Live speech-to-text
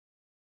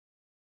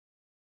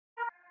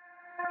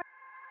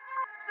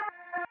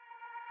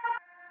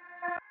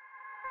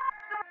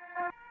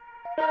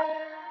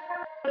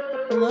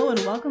Hello and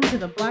welcome to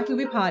the Black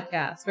Movie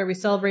Podcast, where we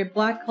celebrate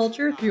Black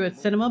culture through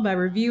its cinema by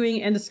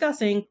reviewing and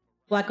discussing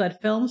Black-led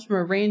films from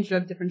a range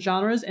of different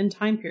genres and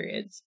time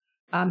periods.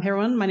 Hey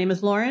everyone, my name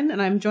is Lauren,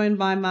 and I'm joined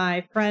by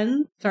my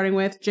friends, starting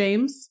with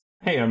James.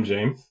 Hey, I'm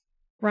James.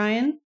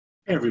 Ryan.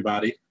 Hey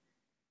everybody.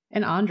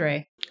 And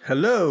Andre.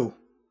 Hello.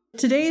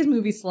 Today's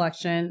movie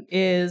selection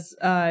is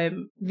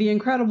the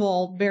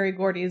incredible Berry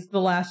Gordy's The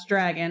Last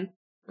Dragon,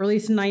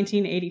 released in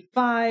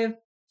 1985,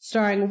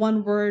 starring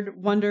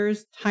one-word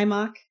wonders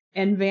Taimak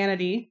and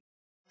Vanity,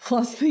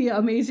 plus the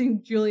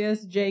amazing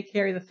Julius J.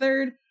 Carey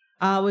III,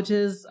 which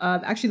is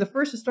actually the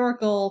first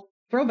historical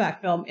throwback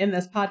film in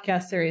this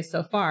podcast series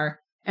so far,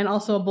 and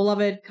also a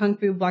beloved Kung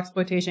Fu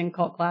blaxploitation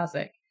cult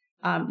classic.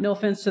 No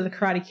offense to The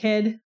Karate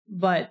Kid,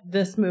 but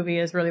this movie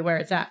is really where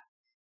it's at.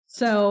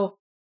 So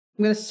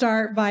I'm going to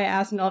start by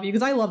asking all of you,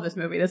 because I love this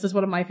movie. This is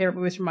one of my favorite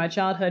movies from my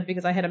childhood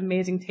because I had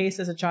amazing taste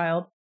as a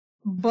child.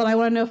 But I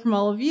want to know from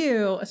all of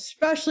you,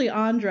 especially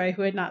Andre,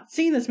 who had not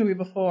seen this movie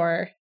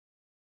before,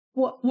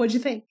 what'd you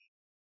think?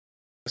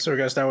 So we're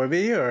going to start with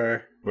me,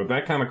 or? With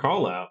that kind of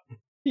call out.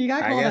 You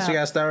got called I guess out. we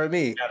got to start with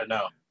me. Gotta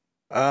know.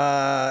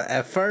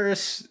 At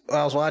first, when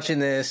I was watching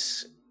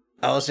this,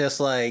 I was just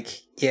like,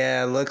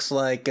 yeah, it looks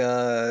like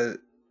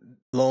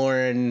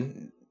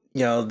Lauren,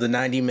 the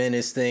 90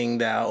 minutes thing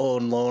that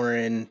old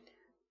Lauren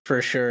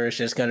for sure is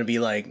just going to be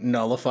like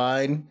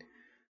nullified.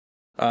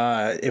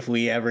 If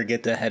we ever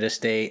get to head of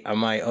state, I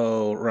might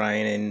owe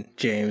Ryan and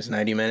James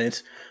 90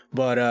 minutes.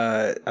 But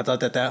I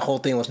thought that whole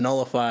thing was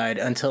nullified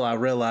until I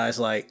realized,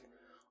 like,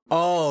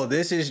 oh,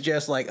 this is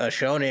just like a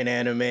shonen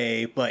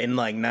anime, but in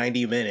like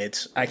 90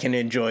 minutes, I can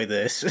enjoy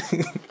this.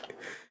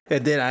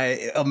 And then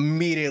I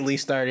immediately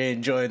started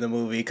enjoying the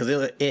movie because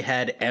it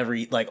had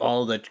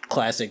all the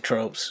classic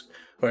tropes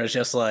where it's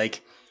just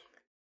like,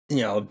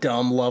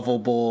 dumb,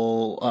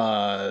 lovable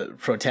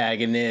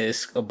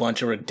protagonist, a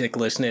bunch of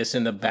ridiculousness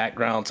in the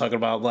background, talking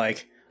about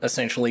like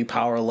essentially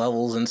power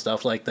levels and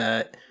stuff like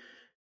that.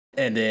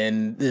 And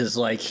then this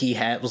like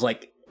was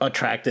like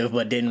attractive,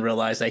 but didn't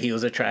realize that he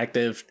was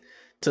attractive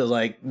to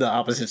like the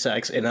opposite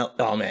sex. And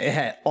oh man, it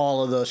had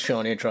all of those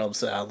shonen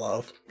tropes that I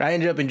love. I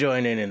ended up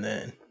enjoying it in the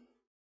end.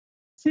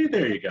 See,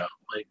 there you go.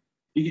 Like,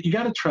 you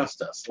got to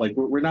trust us. Like,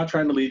 we're not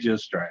trying to lead you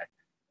astray.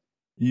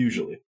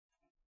 Usually.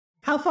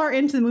 How far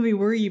into the movie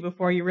were you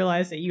before you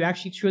realized that you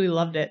actually truly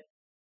loved it?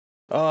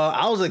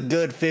 I was a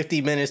good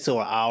 50 minutes to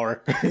an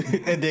hour,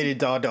 and then it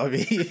dawned on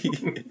me.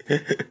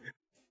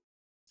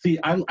 See,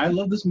 I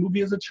love this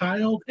movie as a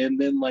child, and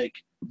then like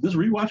this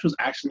rewatch was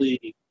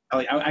actually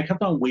like I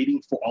kept on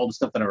waiting for all the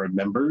stuff that I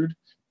remembered,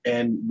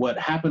 and what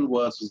happened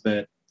was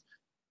that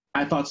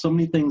I thought so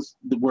many things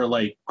that were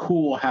like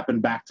cool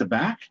happened back to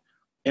back.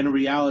 In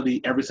reality,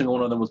 every single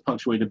one of them was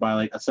punctuated by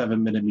like a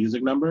 7-minute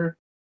music number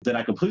that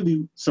I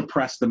completely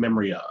suppressed the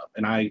memory of,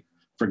 and I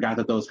forgot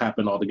that those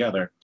happened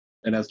altogether.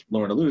 And as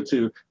Lauren alluded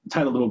to, the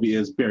title of the movie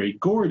is Berry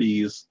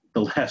Gordy's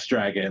The Last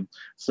Dragon.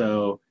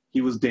 So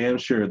he was damn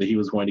sure that he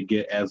was going to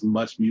get as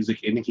much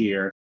music in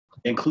here,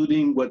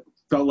 including what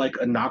felt like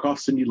a knockoff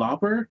Cyndi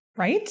Lauper.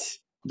 Right?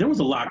 There was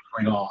a lot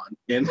going on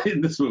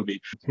in this movie,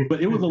 but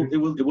it was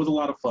a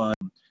lot of fun.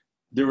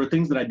 There were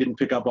things that I didn't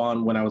pick up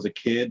on when I was a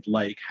kid,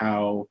 like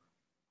how,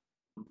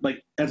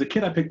 like as a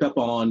kid, I picked up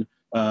on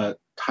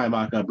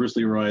Taimak, Bruce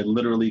Leroy,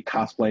 literally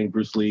cosplaying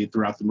Bruce Lee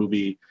throughout the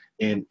movie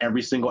in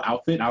every single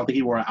outfit. I don't think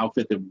he wore an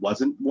outfit that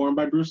wasn't worn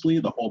by Bruce Lee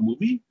the whole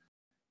movie.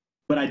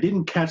 But I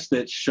didn't catch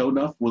that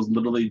Shonuff was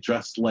literally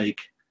dressed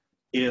like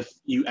if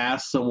you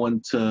asked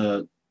someone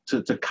to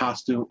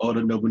costume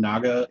Oda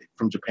Nobunaga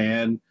from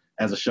Japan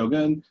as a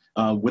shogun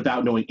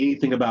without knowing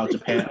anything about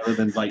Japan other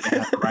than like it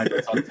has to ride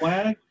the sun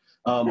flag.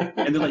 And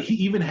then like he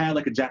even had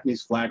like a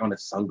Japanese flag on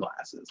his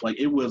sunglasses. Like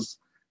it was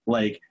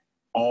like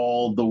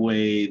all the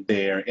way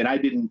there. And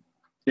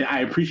I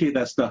appreciate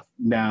that stuff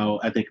now,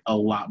 I think a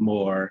lot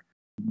more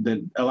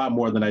than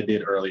I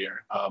did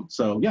earlier.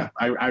 So yeah,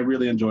 I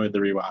really enjoyed the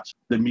rewatch.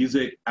 The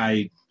music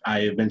I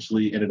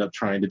eventually ended up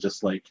trying to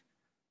just like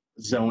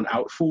zone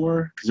out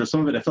for, because there's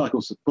some of it I felt like it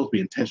was supposed to be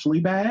intentionally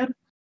bad.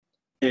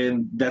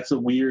 And that's a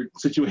weird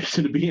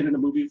situation to be in a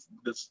movie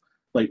that's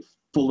like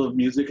full of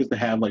music, is to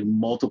have like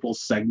multiple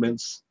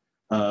segments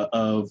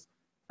highlighting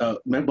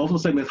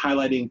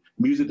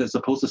music that's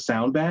supposed to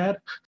sound bad.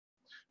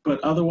 But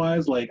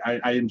otherwise, like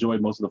I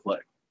enjoyed most of the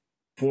flick.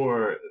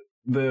 For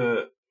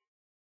the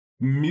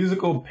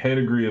musical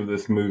pedigree of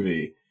this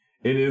movie,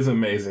 it is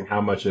amazing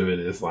how much of it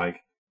is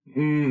like,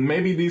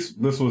 maybe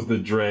this was the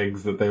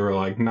dregs that they were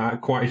like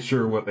not quite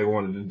sure what they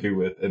wanted to do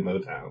with in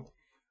Motown.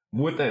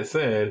 With that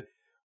said,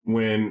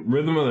 when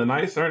Rhythm of the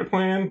Night started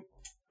playing,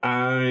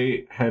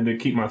 I had to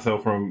keep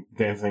myself from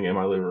dancing in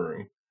my living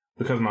room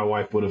because my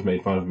wife would have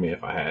made fun of me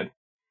if I had.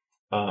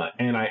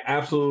 And I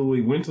absolutely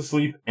went to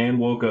sleep and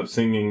woke up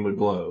singing The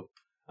Glow.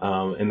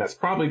 And that's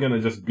probably going to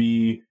just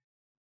be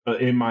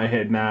in my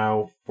head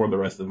now for the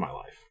rest of my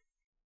life.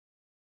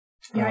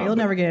 Yeah, you'll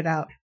never get it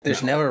out.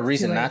 There's never a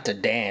reason not to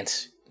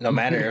dance, no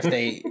matter if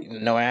they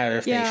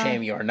they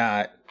shame you or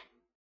not.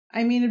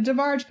 I mean, if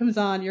DeBarge comes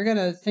on, you're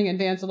gonna sing and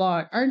dance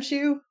along, aren't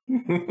you?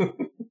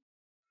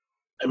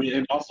 I mean,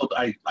 and also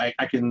I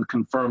can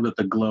confirm that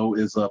The Glow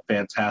is a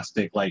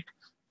fantastic like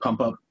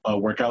pump up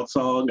workout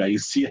song. I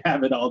used to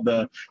have it on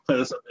the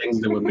playlist of things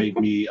that would make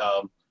me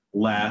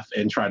laugh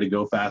and try to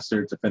go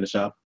faster to finish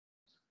up.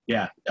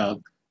 Yeah,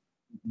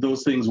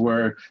 those things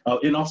were,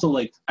 and also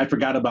like I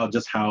forgot about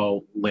just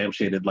how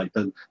lampshaded like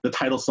the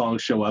title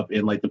songs show up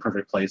in like the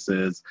perfect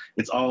places.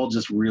 It's all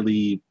just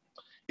really,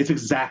 it's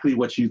exactly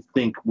what you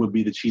think would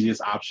be the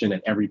cheesiest option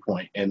at every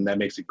point, and that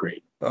makes it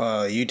great.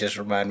 You just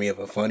remind me of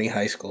a funny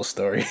high school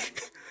story.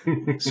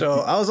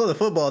 So I was on the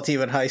football team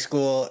in high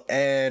school,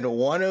 and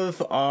one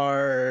of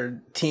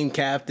our team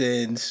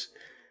captains,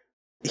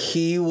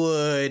 he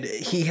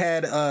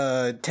had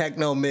a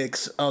techno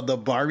mix of the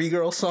Barbie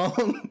Girl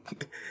song,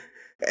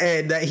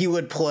 and that he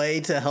would play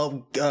to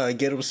help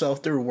get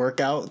himself through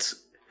workouts,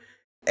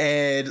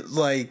 and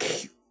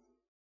like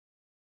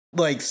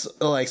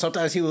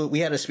sometimes we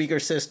had a speaker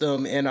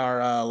system in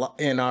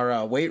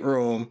our weight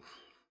room.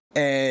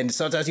 And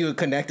sometimes he would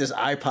connect his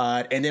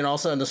iPod, and then all of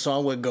a sudden the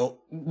song would go,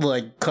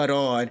 like, cut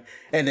on,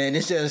 and then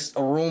it's just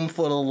a room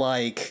full of,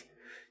 like,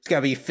 it's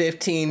gotta be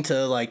 15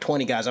 to, like,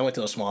 20 guys. I went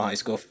to a small high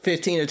school.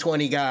 15 to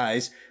 20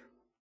 guys.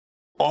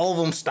 All of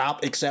them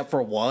stop except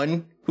for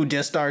one, who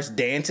just starts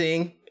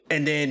dancing,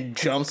 and then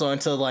jumps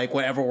onto, like,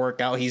 whatever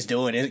workout he's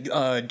doing,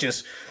 and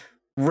just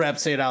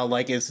reps it out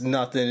like it's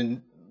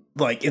nothing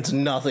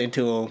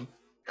to him.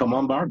 Come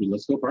on, Barbie,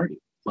 let's go party.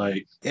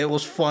 Like, it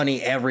was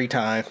funny every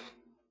time.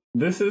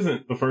 This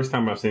isn't the first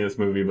time I've seen this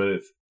movie, but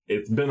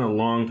it's been a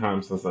long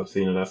time since I've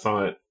seen it. I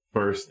saw it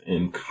first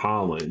in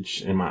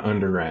college, in my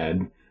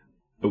undergrad.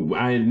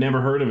 I had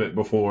never heard of it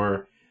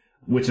before,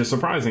 which is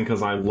surprising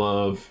because I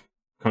love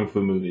kung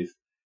fu movies.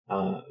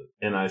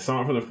 And I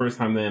saw it for the first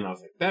time then. I was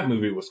like, that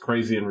movie was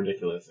crazy and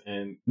ridiculous.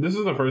 And this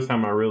is the first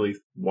time I really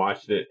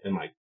watched it and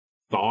like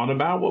thought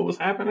about what was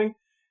happening.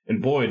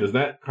 And boy, does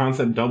that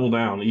concept double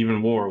down even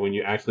more when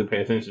you actually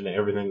pay attention to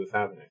everything that's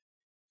happening.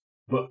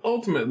 But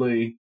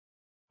ultimately,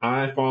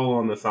 I fall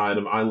on the side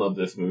of I love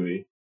this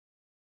movie,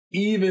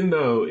 even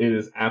though it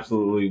is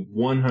absolutely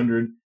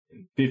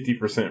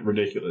 150%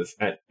 ridiculous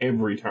at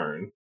every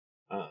turn.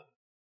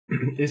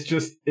 It's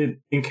just, it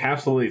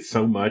encapsulates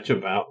so much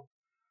about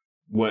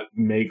what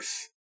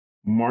makes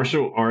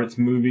martial arts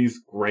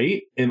movies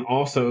great, and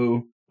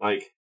also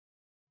like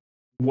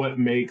what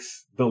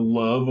makes the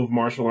love of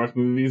martial arts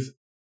movies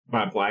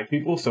by Black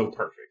people so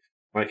perfect.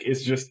 Like,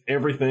 it's just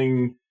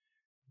everything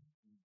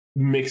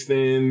mixed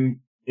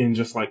in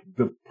just like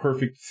the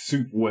perfect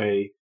soup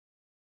way.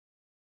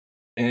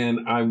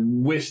 And I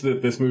wish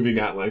that this movie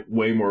got like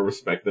way more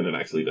respect than it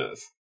actually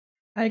does.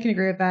 I can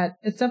agree with that.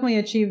 It's definitely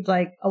achieved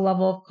like a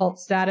level of cult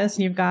status,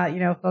 and you've got,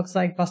 folks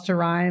like Busta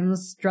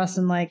Rhymes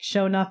dressing like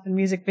show enough in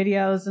music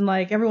videos, and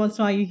like every once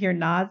in a while you hear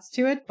nods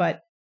to it,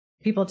 but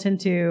people tend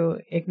to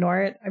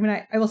ignore it. I mean,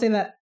 I will say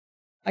that,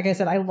 like I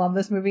said, I love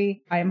this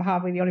movie. I am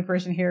probably the only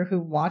person here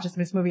who watches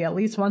this movie at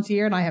least once a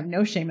year, and I have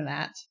no shame in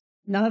that.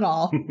 None at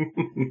all.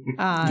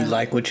 You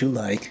like what you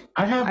like.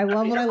 I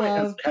love what I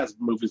love. Has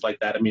movies like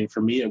that. I mean,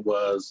 for me, it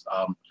was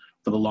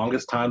for the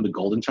longest time The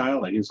Golden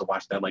Child. I used to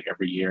watch that like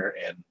every year,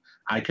 and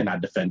I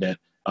cannot defend it.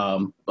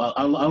 But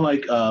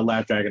unlike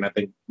Last Dragon, I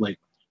think like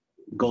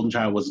Golden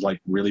Child was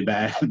like really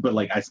bad, but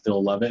like I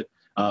still love it.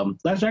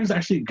 Last Dragon is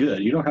actually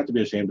good. You don't have to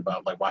be ashamed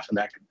about like watching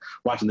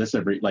this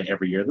every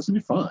year. This would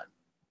be fun.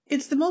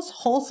 It's the most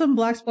wholesome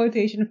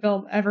blaxploitation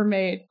film ever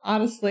made,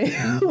 honestly.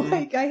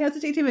 Like, I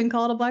hesitate to even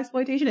call it a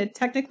blaxploitation. It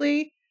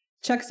technically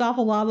checks off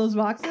a lot of those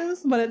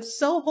boxes, but it's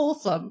so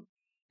wholesome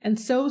and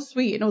so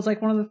sweet. And it was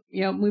like one of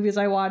the movies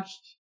I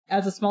watched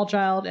as a small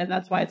child, and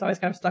that's why it's always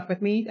kind of stuck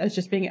with me as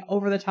just being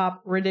over the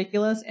top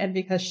ridiculous, and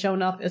because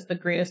Shonuff is the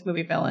greatest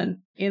movie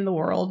villain in the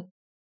world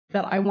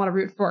that I want to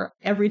root for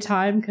every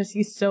time because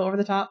he's so over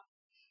the top.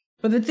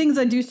 But the things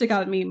that do stick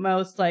out at me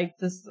most, like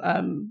this,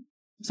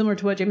 similar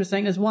to what James was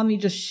saying, is one, the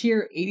just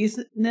sheer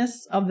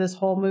 80s-ness of this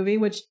whole movie,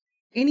 which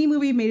any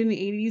movie made in the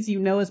 80s,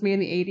 is made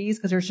in the 80s,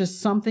 because there's just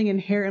something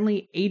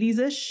inherently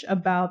 80s-ish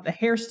about the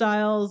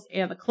hairstyles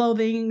and the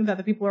clothing that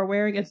the people are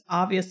wearing. It's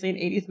obviously an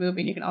 80s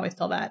movie, and you can always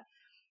tell that.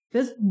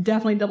 This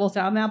definitely doubles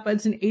down on that, but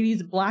it's an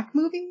 80s Black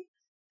movie,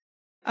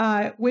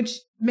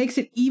 which makes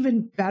it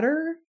even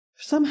better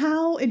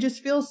somehow. It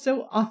just feels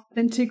so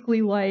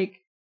authentically like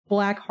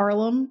Black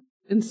Harlem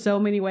in so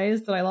many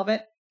ways that I love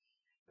it.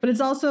 But it's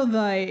also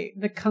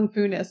the kung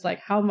fu-ness, like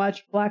how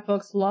much Black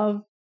folks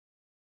love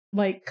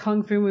like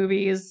kung fu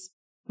movies,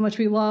 how much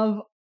we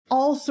love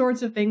all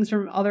sorts of things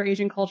from other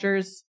Asian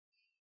cultures,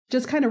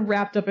 just kind of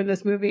wrapped up in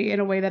this movie in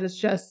a way that is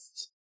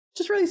just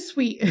really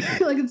sweet.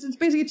 Like it's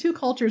basically two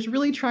cultures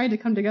really trying to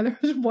come together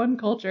as one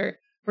culture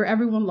where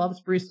everyone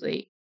loves Bruce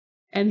Lee,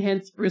 and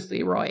hence Bruce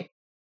Lee Roy.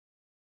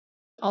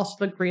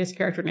 Also the greatest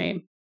character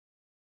name.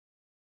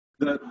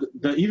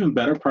 The even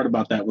better part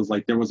about that was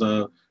like there's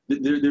a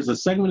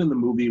segment in the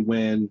movie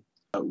when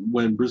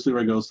Bruce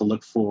Leroy goes to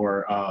look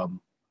for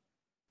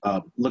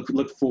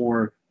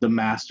the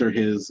master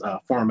his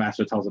former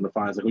master tells him to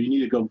find. It's like, well, you need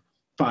to go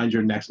find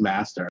your next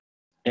master.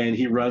 and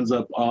he runs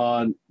up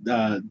on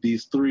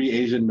these three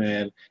Asian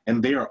men,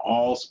 and they are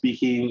all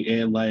speaking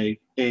in like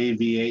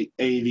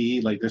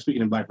AV, like they're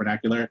speaking in Black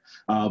vernacular.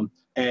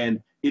 And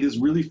it is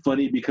really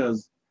funny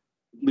because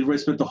Leroy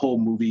spent the whole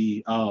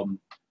movie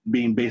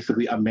being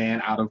basically a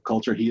man out of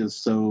culture. He is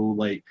so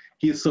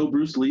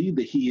Bruce Lee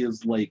that he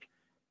is like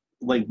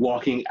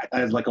walking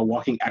as like a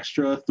walking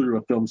extra through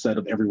a film set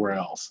of everywhere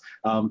else,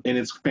 and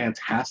it's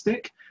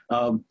fantastic.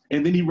 And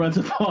then he runs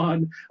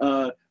upon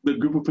the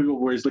group of people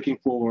where he's looking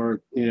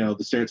for the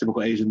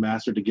stereotypical Asian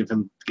master to get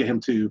him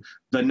to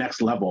the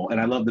next level. And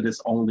I love that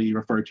it's only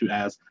referred to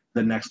as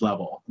the next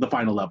level, the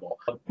final level.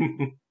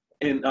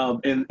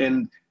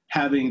 and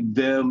having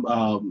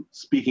them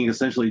speaking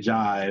essentially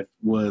jive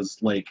was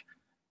like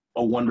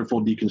a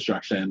wonderful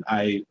deconstruction.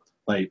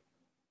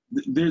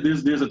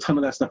 There's a ton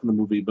of that stuff in the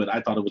movie, but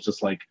I thought it was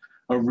just like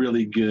a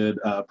really good,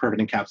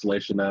 perfect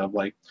encapsulation of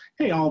like,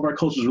 hey, all of our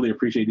cultures really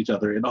appreciate each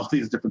other in all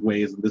these different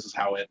ways, and this is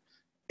how it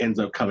ends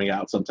up coming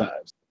out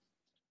sometimes.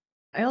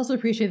 I also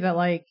appreciate that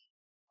like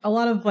a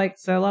lot of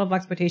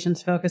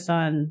blaxploitations focus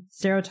on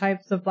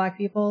stereotypes of Black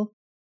people,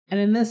 and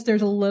in this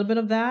there's a little bit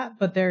of that,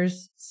 but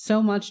there's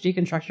so much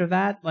deconstruction of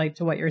that. Like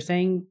to what you're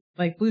saying,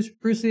 like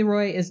Bruce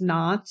Leroy is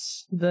not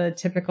the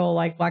typical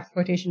like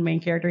blaxploitation main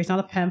character. He's not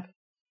a pimp.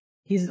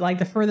 He's like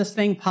the furthest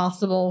thing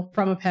possible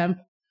from a pimp.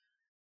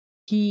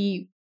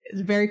 He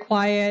is very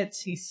quiet.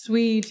 He's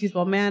sweet. He's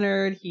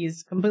well-mannered.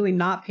 He's completely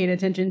not paying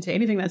attention to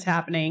anything that's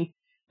happening.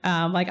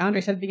 Like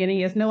Andre said at the beginning,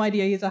 he has no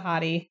idea he's a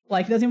hottie.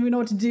 Like, he doesn't even know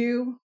what to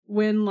do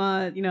when,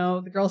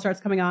 the girl starts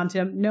coming on to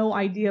him. No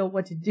idea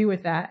what to do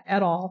with that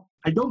at all.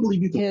 I don't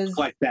believe you can look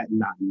like that and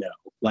not know.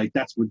 Like,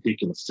 that's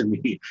ridiculous to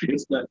me.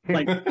 It's the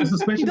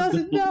suspension. He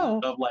doesn't know.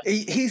 Of, like,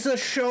 he's a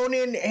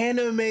shonen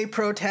anime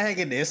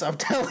protagonist. I'm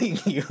telling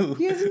you,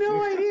 he has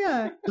no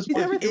idea. He's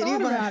never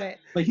thought about it.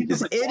 Like, he's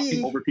just like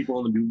walking over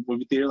people in the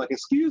movie theater, like,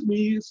 excuse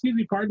me,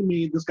 pardon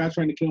me, this guy's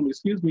trying to kill me.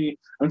 Excuse me,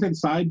 I'm taking the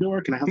side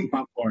door. Can I have some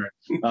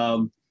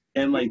popcorn?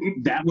 And like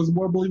that was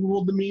more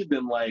believable to me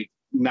than like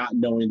not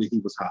knowing that he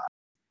was hot.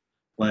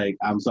 Like,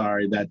 I'm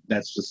sorry,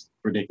 that's just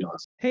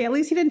ridiculous. Hey, at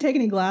least he didn't take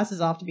any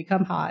glasses off to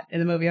become hot in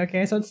the movie,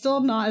 okay? So it's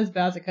still not as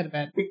bad as it could have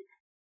been.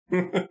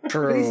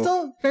 True. But he's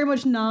still very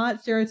much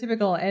not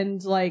stereotypical,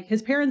 and like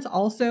his parents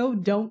also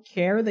don't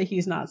care that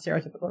he's not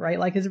stereotypical, right?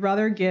 Like his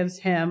brother gives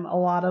him a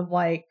lot of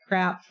like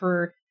crap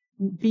for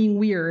being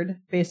weird,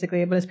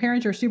 basically, but his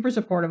parents are super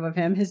supportive of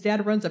him. His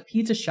dad runs a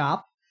pizza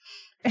shop,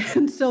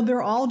 and so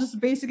they're all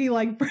just basically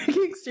like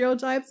breaking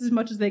stereotypes as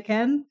much as they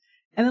can.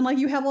 And then like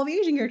you have all the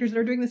Asian characters that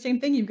are doing the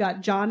same thing. You've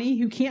got Johnny,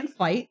 who can't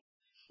fight,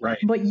 right,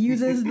 but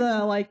uses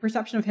the like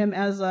perception of him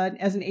as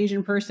an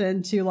Asian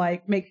person to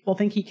like make people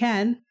think he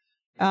can,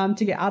 to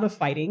get out of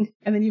fighting.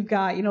 And then you've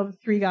got the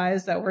three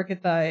guys that work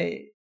at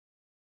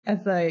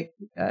the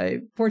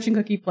fortune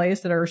cookie place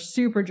that are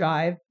super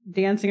jive,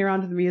 dancing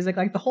around to the music.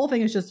 Like the whole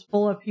thing is just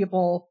full of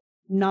people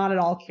not at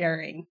all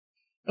caring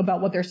about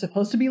what they're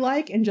supposed to be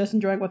like and just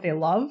enjoying what they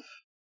love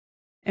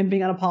and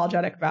being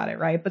unapologetic about it,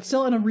 right? But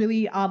still in a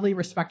really oddly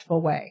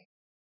respectful way.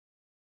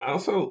 I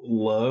also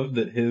love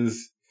that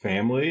his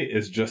family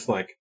is just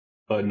like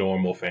a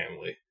normal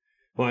family.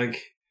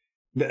 Like,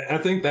 I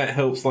think that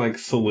helps like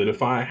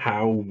solidify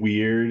how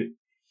weird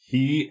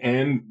he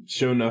and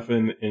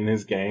Shonuffen and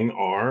his gang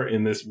are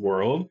in this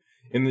world.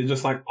 And they're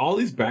just like all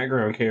these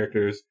background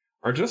characters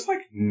are just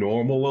like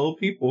normal little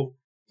people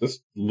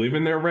just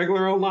living their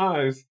regular old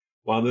lives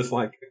while this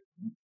like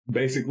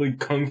basically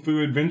kung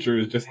fu adventure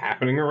is just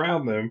happening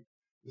around them.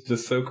 It's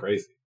just so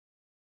crazy.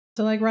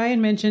 So like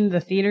Ryan mentioned the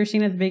theater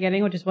scene at the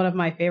beginning, which is one of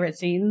my favorite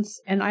scenes.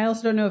 And I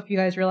also don't know if you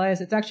guys realize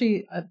it's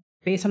actually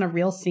based on a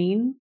real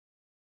scene.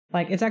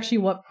 Like it's actually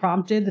what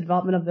prompted the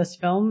development of this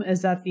film,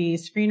 is that the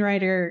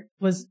screenwriter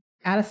was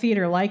at a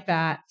theater like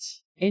that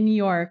in New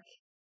York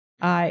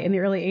in the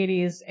early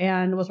 80s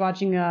and was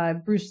watching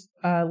Bruce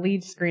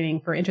Lee's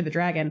screening for Enter the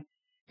Dragon.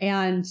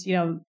 And,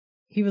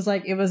 he was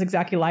like, it was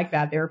exactly like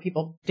that. There were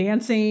people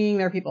dancing,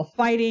 there were people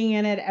fighting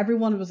in it.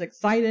 Everyone was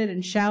excited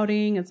and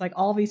shouting. It's like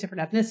all these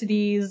different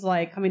ethnicities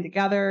like coming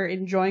together,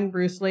 enjoying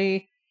Bruce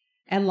Lee.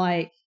 And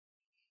like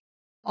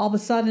all of a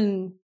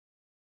sudden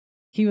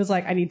he was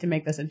like, I need to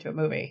make this into a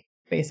movie,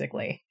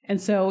 basically. And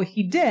so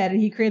he did,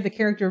 and he created the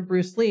character of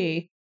Bruce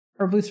Lee,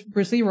 or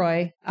Bruce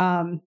Leroy,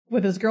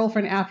 with his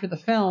girlfriend after the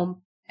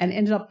film, and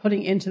ended up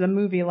putting into the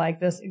movie like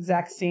this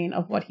exact scene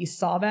of what he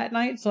saw that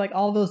night. So like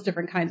all those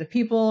different kinds of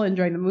people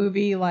enjoying the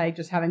movie, like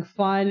just having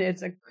fun.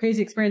 It's a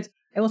crazy experience.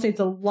 I will say it's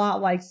a lot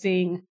like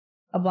seeing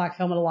a Black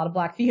film at a lot of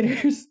Black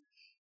theaters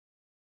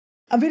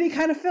of any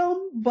kind of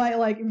film, but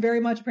like very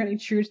much apparently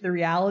true to the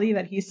reality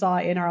that he saw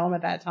in Harlem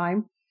at that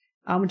time,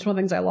 which is one of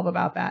the things I love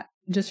about that.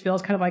 It just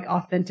feels kind of like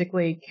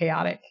authentically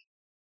chaotic.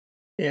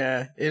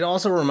 Yeah, it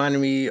also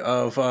reminded me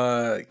of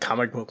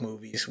comic book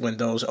movies when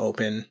those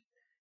open.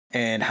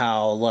 And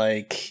how,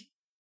 like,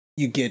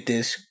 you get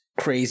this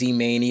crazy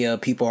mania,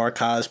 people are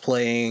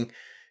cosplaying,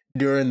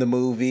 during the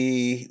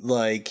movie,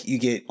 like, you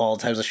get all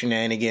types of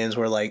shenanigans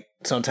where, like,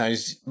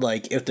 sometimes,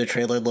 like, if the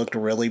trailer looked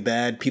really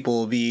bad, people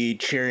will be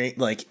cheering,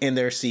 like, in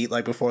their seat,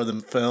 like, before the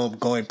film,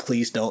 going,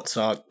 please don't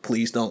suck,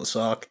 please don't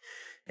suck.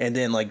 And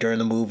then, like, during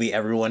the movie,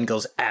 everyone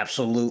goes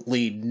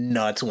absolutely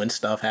nuts when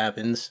stuff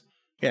happens.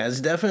 Yeah,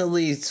 it's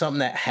definitely something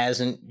that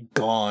hasn't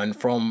gone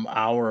from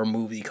our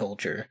movie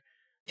culture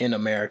in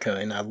America,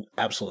 and I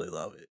absolutely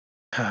love it.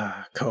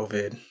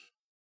 COVID.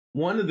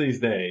 One of these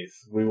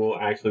days, we will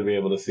actually be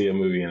able to see a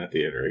movie in a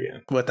theater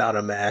again. Without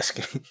a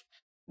mask.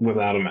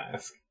 Without a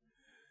mask.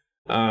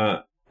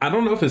 I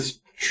don't know if it's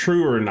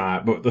true or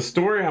not, but the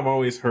story I've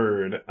always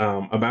heard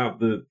about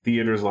the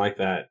theaters like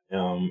that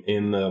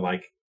in the,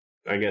 like,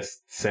 I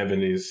guess,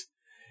 70s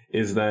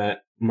is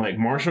that, like,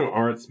 martial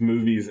arts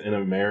movies in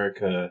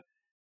America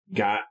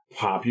got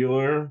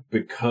popular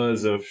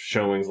because of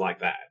showings like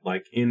that.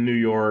 Like, in New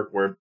York,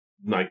 where,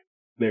 like,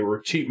 they were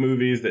cheap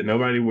movies that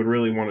nobody would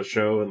really want to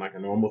show in, like, a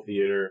normal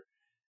theater.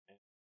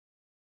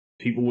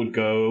 People would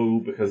go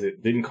because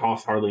it didn't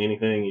cost hardly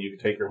anything. You could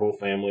take your whole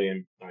family,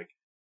 and, like,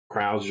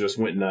 crowds just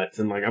went nuts.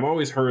 And, like, I've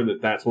always heard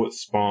that that's what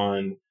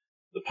spawned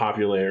the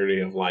popularity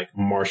of, like,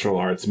 martial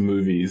arts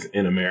movies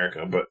in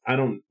America. But I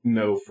don't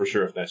know for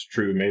sure if that's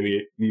true.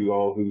 Maybe you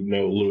all who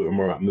know a little bit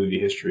more about movie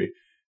history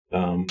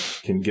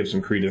can give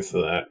some credence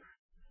to that.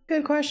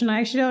 Good question.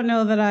 I actually don't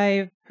know that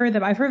I've heard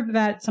that. I've heard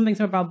that something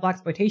about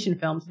blaxploitation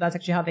films. That's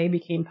actually how they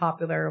became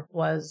popular,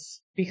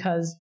 was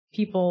because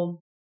people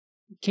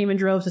came in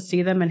droves to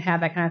see them and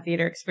had that kind of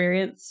theater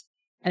experience,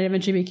 and it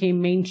eventually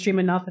became mainstream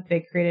enough that they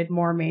created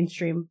more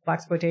mainstream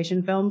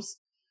blaxploitation films.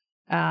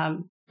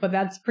 But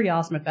that's pretty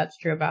awesome if that's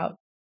true about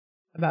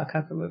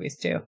kung fu movies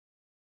too.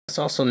 It's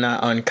also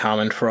not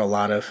uncommon for a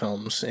lot of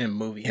films in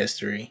movie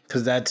history,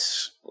 because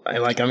that's,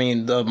 like, I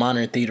mean, the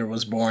modern theater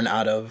was born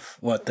out of,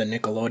 what, the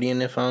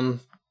Nickelodeon, if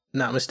I'm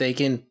not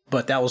mistaken,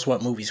 but that was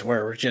what movies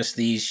were just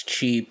these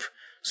cheap,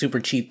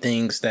 super cheap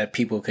things that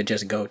people could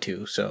just go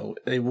to, so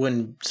it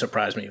wouldn't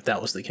surprise me if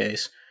that was the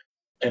case.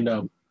 And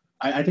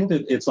I think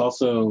that it's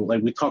also,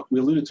 like, we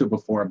alluded to it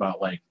before about,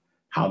 like,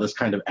 how this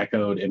kind of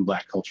echoed in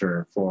Black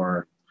culture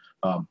for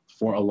a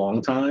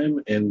long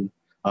time, and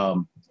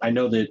I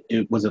know that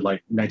it was,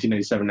 like,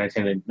 1997,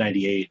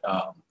 1998,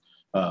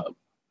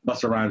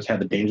 Busta Rhymes had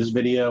the Dangerous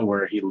video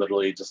where he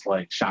literally just,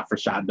 like, shot for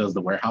shot does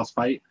the warehouse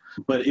fight.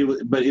 But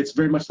it's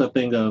very much the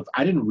thing of,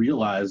 I didn't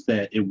realize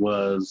that it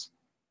was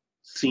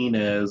seen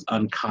as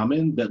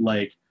uncommon, that,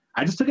 like,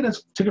 I just took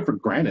it for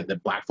granted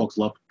that Black folks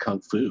love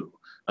kung fu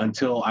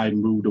until I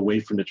moved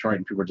away from Detroit,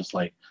 and people were just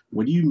like,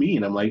 what do you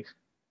mean? I'm like,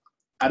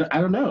 I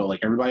don't know.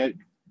 Like, everybody,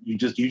 you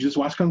just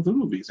watch kung fu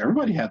movies.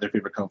 Everybody had their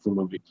favorite kung fu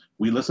movie.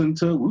 We listened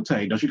to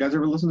Wu-Tang. Don't you guys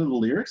ever listen to the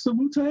lyrics of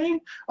Wu-Tang?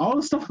 All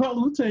the stuff about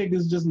Wu-Tang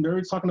is just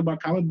nerds talking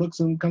about comic books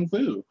and kung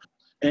fu.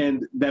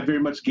 And that very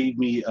much gave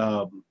me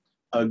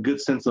a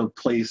good sense of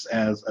place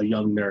as a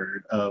young nerd,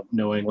 of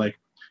knowing, like,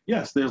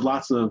 yes, there's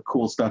lots of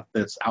cool stuff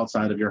that's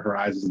outside of your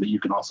horizons that you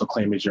can also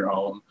claim as your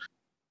own.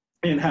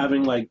 And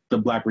having, like, the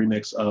Black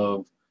remix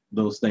of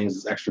those things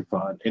is extra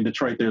fun. In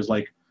Detroit, there's,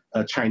 like,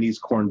 a Chinese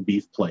corned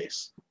beef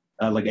place.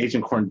 Like,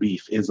 Asian corned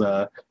beef is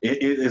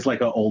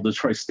like an old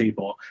Detroit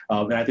staple,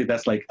 and I think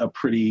that's, like, a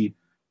pretty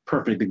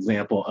perfect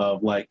example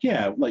of, like,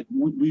 yeah, like,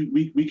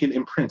 we can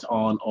imprint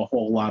on a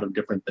whole lot of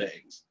different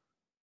things.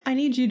 I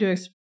need you to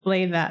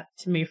explain that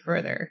to me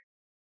further.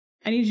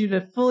 I need you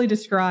to fully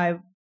describe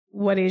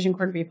what Asian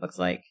corned beef looks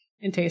like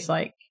and tastes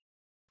like.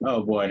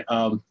 Oh boy,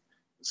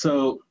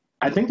 so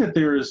I think that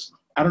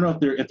I don't know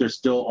if they're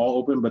still all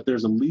open, but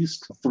there's at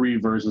least 3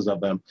 versions of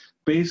them.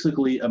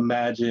 Basically,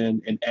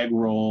 imagine an egg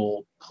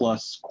roll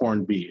plus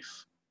corned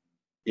beef.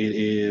 It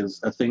is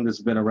a thing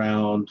that's been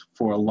around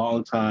for a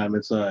long time.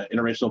 It's an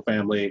interracial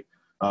family.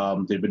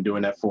 They've been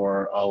doing that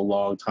for a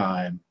long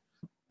time.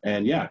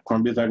 And yeah,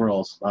 corned beef egg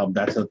rolls.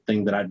 That's a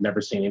thing that I've never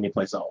seen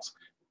anyplace else.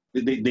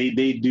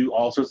 They do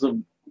all sorts of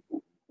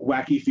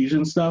wacky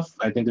fusion stuff.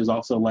 I think there's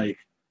also, like,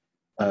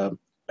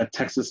 a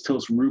Texas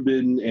toast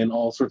Reuben and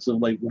all sorts of,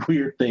 like,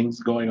 weird things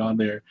going on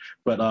there.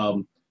 But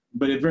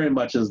it very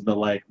much is the,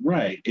 like,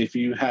 right, if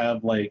you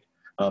have, like,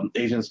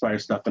 Asian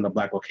inspired stuff in a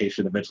Black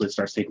location, eventually it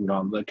starts taking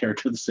on the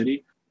character of the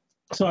city.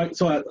 So again,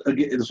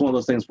 it's one of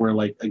those things where,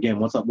 like, again,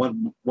 once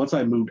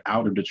I moved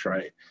out of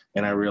Detroit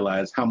and I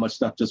realized how much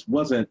stuff just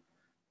wasn't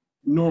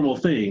normal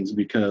things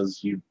because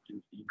you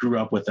grew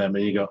up with them,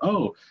 and you go,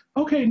 oh,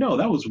 okay, no,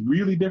 that was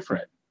really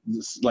different.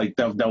 Like,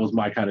 that was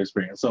my kind of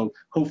experience. So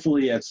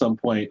hopefully at some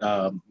point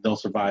they'll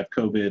survive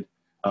COVID,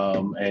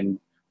 and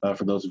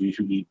for those of you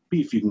who eat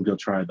beef, you can go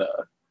try the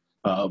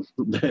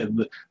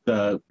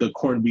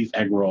corned beef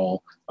egg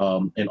roll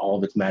in all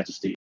of its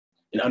majesty,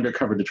 an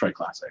undercover Detroit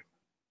classic.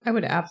 I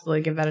would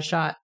absolutely give that a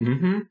shot.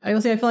 Mm-hmm. I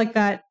will say, I feel like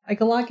that,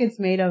 like, a lot gets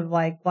made of,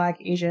 like, Black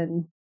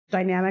Asian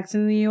dynamics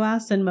in the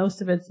US, and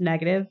most of it's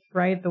negative,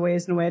 right? The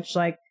ways in which,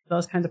 like,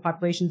 those kinds of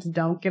populations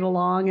don't get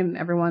along, and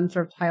everyone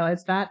sort of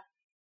highlights that.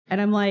 And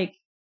I'm, like,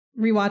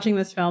 rewatching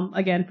this film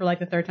again for, like,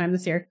 the 3rd time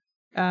this year.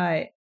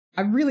 I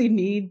really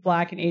need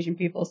Black and Asian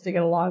peoples to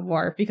get along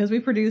more, because we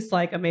produce,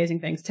 like,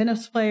 amazing things.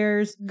 Tennis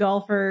players,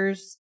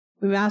 golfers,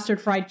 We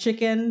mastered fried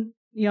chicken,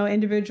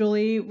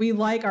 individually. We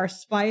like our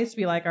spice.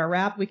 We like our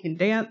rap. We can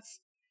dance.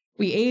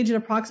 We age at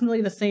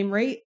approximately the same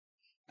rate.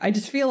 I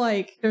just feel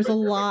like there's a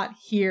lot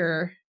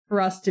here for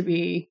us to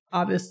be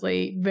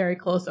obviously very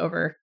close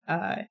over.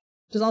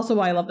 Which is also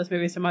why I love this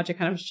movie so much. It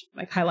kind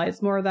of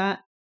highlights more of that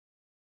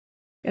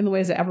in the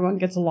ways that everyone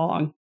gets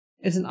along.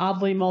 It's an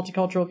oddly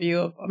multicultural view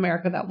of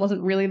America that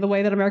wasn't really the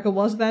way that America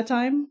was at that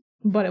time,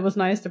 but it was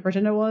nice to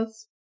pretend it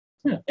was.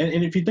 Yeah,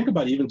 and if you think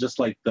about even just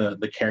like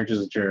the characters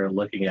that you're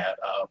looking at,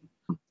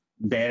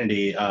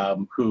 Vanity,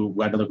 who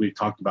I don't think we've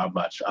talked about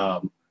much,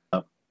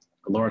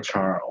 Laura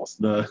Charles,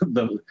 the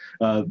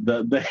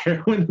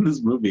heroine in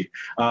this movie,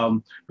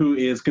 who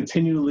is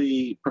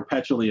continually,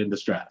 perpetually in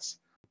distress.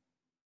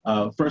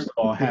 First of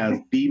all, has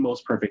the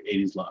most perfect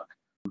 80s look,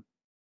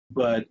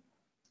 but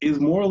is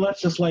more or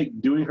less just like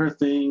doing her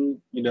thing,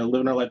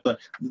 living her life.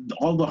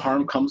 All the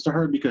harm comes to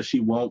her because she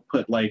won't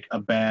put like a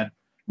bad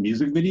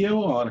music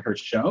video on her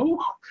show.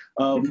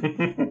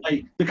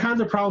 Like the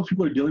kinds of problems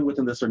people are dealing with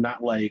in this are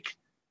not like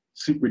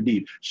super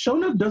deep.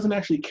 Shonuff doesn't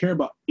actually care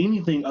about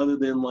anything other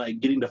than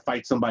like getting to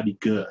fight somebody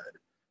good,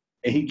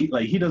 and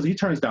he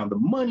turns down the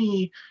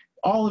money.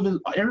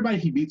 Everybody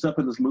he beats up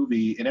in this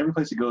movie, and every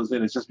place he goes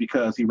in, is just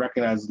because he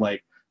recognizes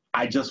like,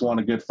 I just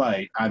want a good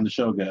fight. I'm the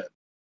Shogun.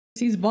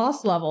 He's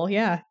boss level,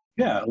 yeah.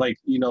 Yeah, like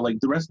like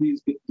the rest of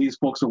these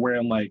folks are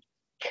wearing like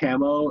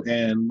camo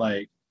and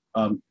like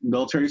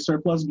military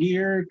surplus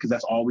gear because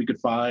that's all we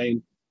could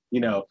find.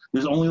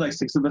 There's only like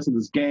 6 of us in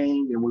this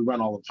gang, and we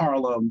run all of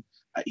Harlem.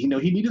 He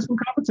needed some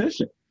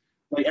competition.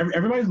 Like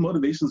everybody's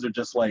motivations are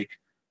just like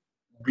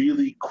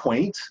really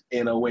quaint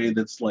in a way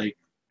that's like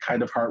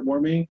kind of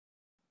heartwarming,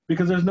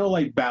 because there's no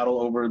like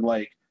battle over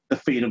like the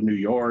fate of New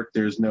York.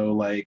 There's no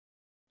like,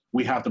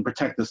 we have to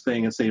protect this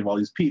thing and save all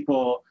these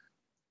people.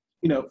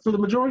 For the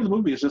majority of the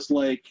movie, it's just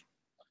like,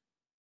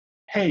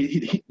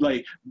 hey,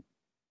 like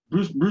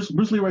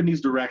Bruce Leroy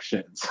needs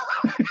directions.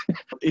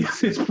 It's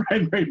his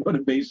primary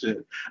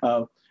motivation.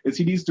 Is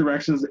he needs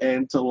directions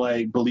and to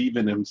like believe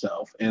in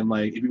himself. And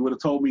like, if you would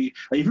have told me,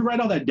 like, if you write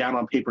all that down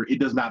on paper, it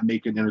does not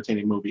make an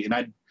entertaining movie. And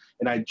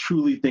I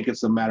truly think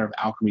it's a matter of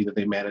alchemy that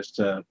they managed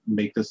to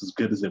make this as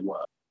good as it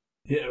was.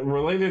 Yeah,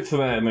 related to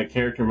that and the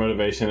character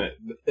motivation,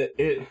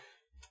 it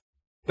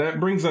that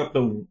brings up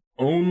the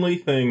only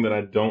thing that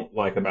I don't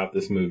like about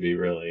this movie,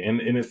 really.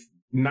 And it's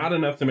not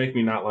enough to make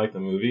me not like the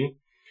movie,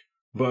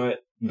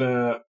 but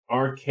the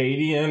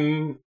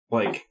Arcadian,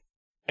 like,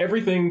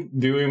 everything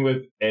doing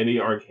with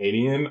Eddie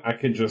Arcadian, I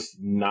could just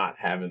not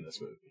have in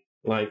this movie.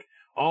 Like,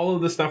 all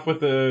of the stuff with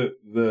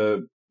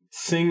the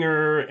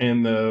singer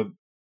and the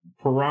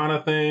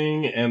piranha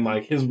thing and,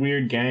 like, his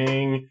weird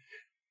gang,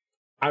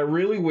 I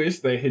really wish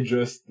they had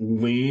just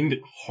leaned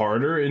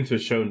harder into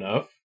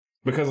Shonuff,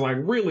 because, like,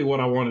 really what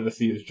I wanted to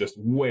see is just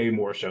way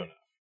more Shonuff.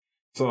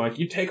 So, like,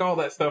 you take all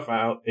that stuff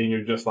out, and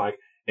you're just like,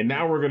 and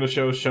now we're going to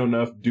show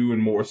Shonuff doing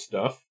more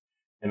stuff.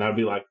 And I'd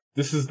be like,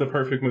 this is the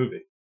perfect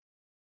movie.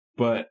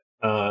 But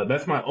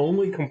that's my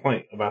only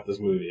complaint about this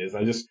movie, is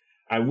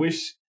I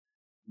wish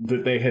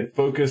that they had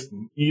focused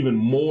even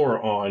more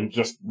on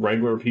just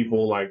regular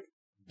people, like,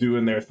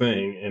 doing their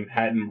thing, and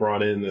hadn't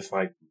brought in this,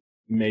 like,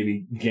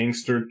 maybe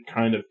gangster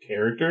kind of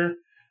character.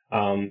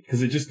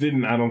 Because it just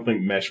didn't, I don't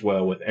think, mesh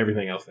well with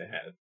everything else they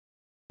had.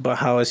 But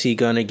how is he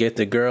going to get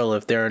the girl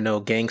if there are no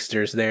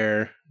gangsters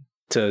there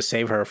to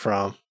save her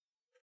from?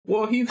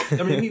 Well, he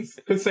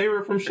could save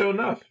her from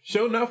Shonuff.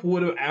 Shonuff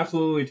would have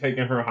absolutely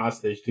taken her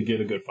hostage to get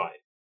a good fight.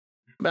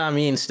 But I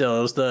mean, still,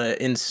 it was the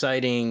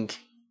inciting...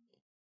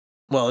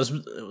 Well, it was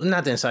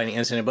not the inciting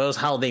incident, but it was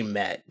how they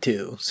met,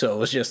 too. So it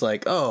was just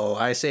like, oh,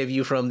 I saved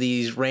you from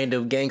these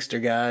random gangster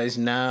guys.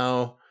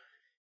 Now,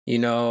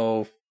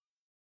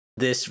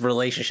 this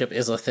relationship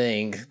is a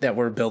thing that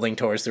we're building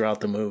towards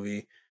throughout the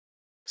movie.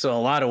 So a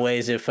lot of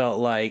ways it felt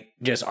like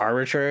just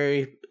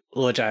arbitrary,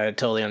 which I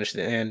totally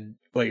understand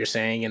what you're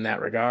saying in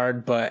that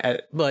regard.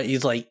 But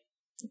he's like,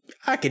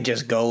 I could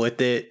just go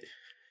with it,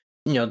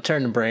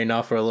 turn the brain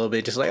off for a little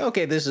bit. Just like,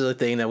 okay, this is a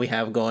thing that we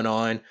have going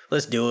on.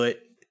 Let's do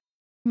it.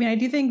 I mean, I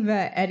do think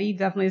that Eddie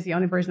definitely is the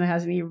only person that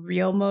has any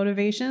real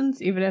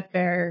motivations, even if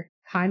they're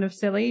kind of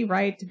silly,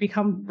 right? To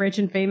become rich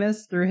and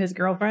famous through his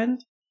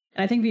girlfriend.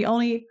 And I think the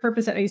only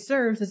purpose that he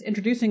serves is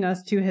introducing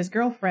us to his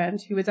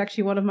girlfriend, who is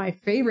actually one of my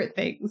favorite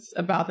things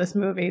about this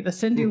movie, the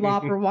Cyndi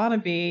Lauper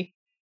wannabe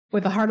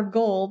with a heart of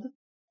gold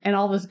and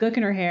all this gook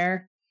in her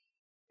hair.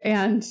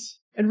 And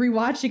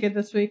rewatching it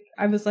this week,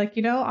 I was like,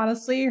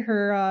 honestly,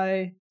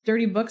 her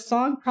Dirty Book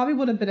song probably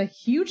would have been a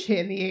huge hit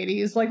in the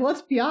 80s. Like,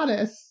 let's be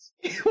honest.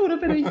 It would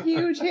have been a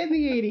huge hit in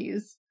the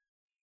 80s.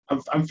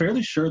 I'm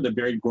fairly sure that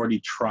Berry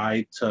Gordy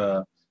tried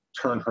to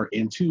turn her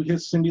into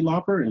his Cyndi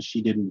Lauper, and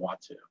she didn't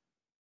want to.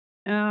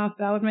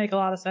 That would make a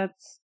lot of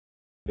sense.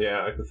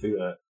 Yeah, I could see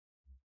that.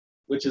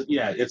 Which is,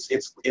 yeah,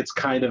 it's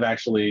kind of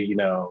actually,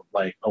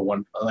 like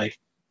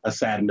a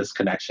sad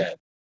misconnection.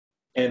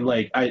 And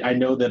like I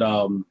know that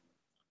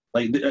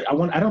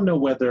I don't know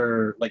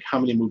whether like how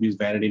many movies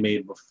Vanity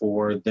made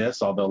before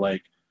this, although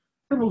like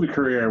her movie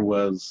career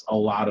was a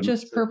lot of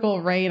just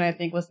Purple Rain, I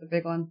think, was the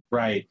big one.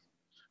 Right.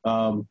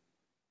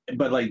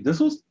 But like this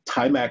was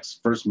Timac's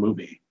first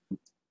movie,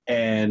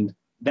 and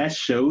that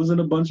shows in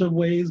a bunch of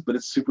ways, but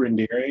it's super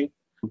endearing.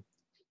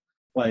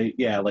 Like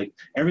yeah, like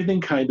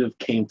everything kind of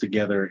came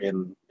together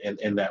in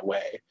that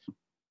way.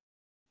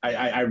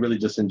 I really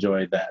just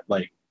enjoyed that,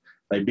 like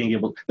being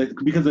able, like,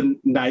 because the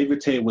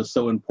naivete was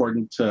so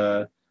important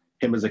to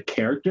him as a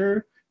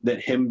character, that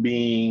him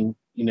being,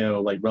 you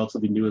know, like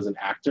relatively new as an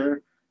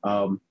actor,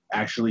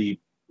 actually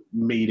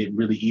made it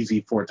really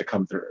easy for it to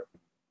come through.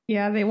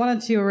 Yeah, they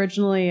wanted to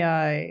originally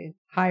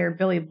hire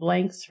Billy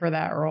Blanks for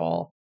that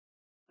role.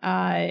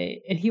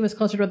 And he was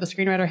closer to what the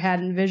screenwriter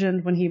had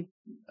envisioned when he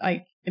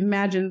like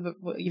imagined,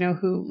 you know,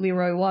 who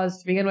Leroy was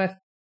to begin with.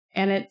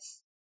 And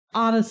it's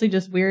honestly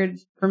just weird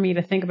for me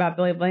to think about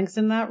Billy Blanks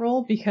in that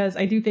role, because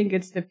I do think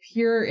it's the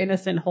pure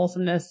innocent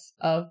wholesomeness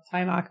of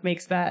Taimak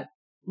makes that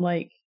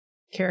like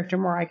character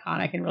more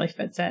iconic and really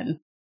fits in,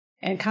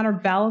 and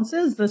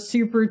counterbalances the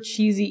super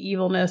cheesy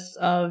evilness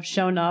of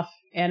Sho'nuff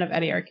and of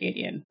Eddie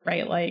Arcadian,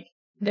 right? Like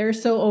they're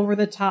so over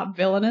the top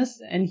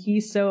villainous and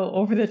he's so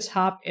over the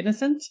top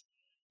innocent.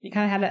 You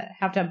kind of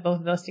have to have both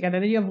of those together.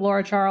 Then you have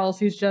Laura Charles,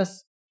 who's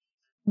just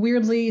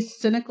weirdly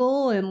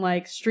cynical and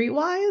like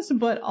streetwise,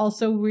 but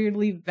also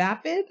weirdly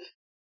vapid.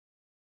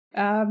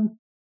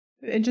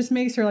 It just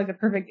makes her like the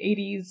perfect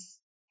 80s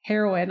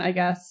heroine, I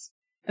guess.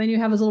 And then you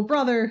have his little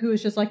brother, who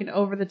is just like an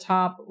over the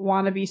top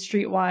wannabe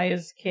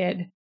streetwise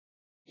kid.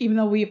 Even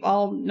though we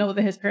all know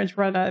that his parents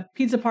run a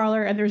pizza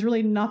parlor, and there's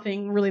really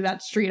nothing really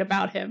that street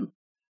about him.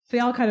 So they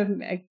all kind of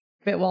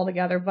fit well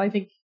together. But I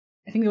think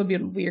it would be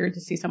weird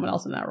to see someone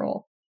else in that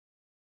role.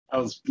 I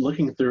was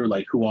looking through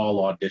like who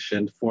all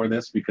auditioned for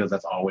this, because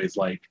that's always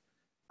like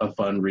a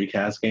fun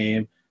recast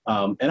game.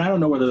 And I don't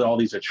know whether all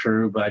these are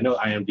true, but I know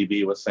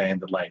IMDb was saying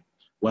that like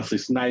Wesley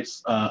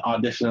Snipes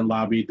auditioned and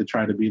lobbied to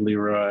try to be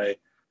Leroy,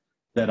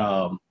 that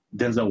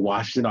Denzel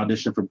Washington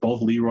auditioned for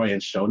both Leroy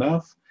and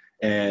Sho'nuff.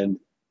 And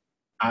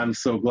I'm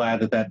so glad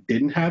that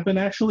didn't happen,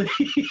 actually.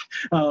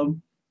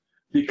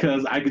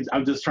 Because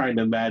I'm just trying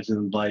to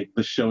imagine like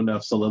the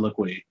Sho'nuff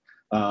soliloquy.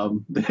 Like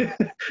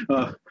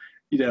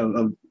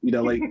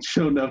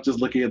Sho'nuff just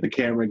looking at the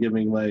camera,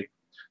 giving like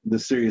the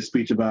serious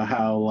speech about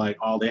how like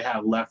all they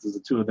have left is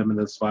the two of them in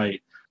this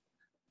fight.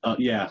 I'm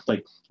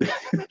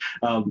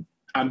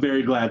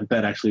very glad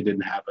that actually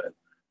didn't happen.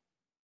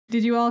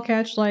 Did you all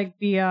catch like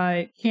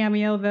the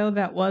cameo though?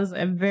 That was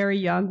a very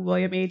young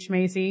William H.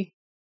 Macy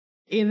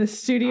in the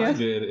studio. I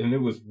did, and it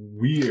was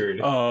weird.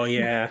 Oh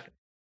yeah.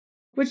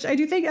 Which I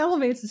do think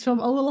elevates this film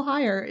a little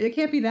higher. It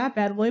can't be that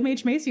bad. William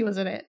H. Macy was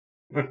in it.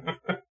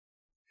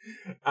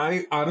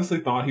 I honestly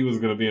thought he was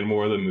going to be in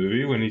more of the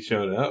movie when he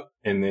showed up,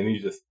 and then he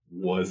just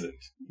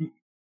wasn't.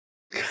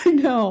 I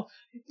know.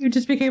 It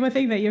just became a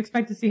thing that you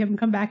expect to see him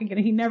come back again,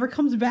 and he never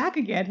comes back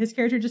again. His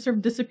character just sort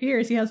of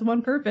disappears. He has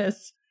one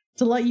purpose: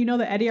 to let you know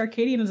that Eddie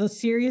Arcadian is a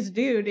serious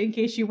dude, in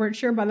case you weren't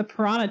sure by the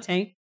piranha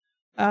tank.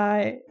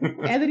 And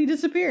then he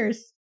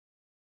disappears.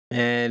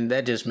 And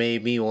that just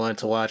made me want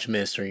to watch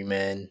Mystery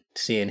Men,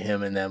 seeing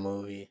him in that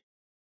movie.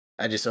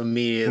 I just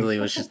immediately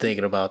was just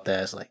thinking about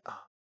that. It's like, oh,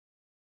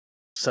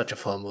 such a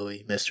fun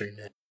movie, Mystery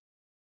Men.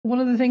 One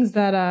of the things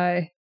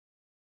that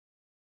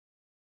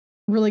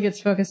really gets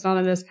focused on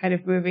in this kind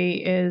of movie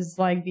is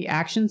like the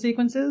action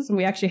sequences. And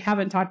we actually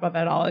haven't talked about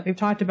that at all. Like, we've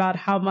talked about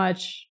how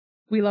much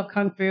we love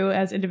Kung Fu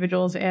as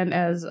individuals and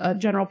as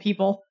general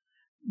people.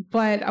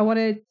 But I want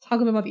to talk a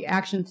little bit about the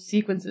action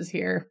sequences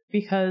here,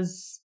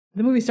 because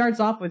the movie starts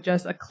off with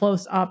just a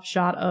close-up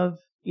shot of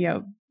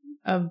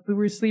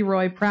Bruce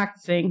Leroy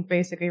practicing,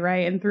 basically,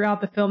 right? And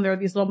throughout the film, there are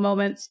these little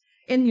moments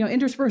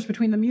interspersed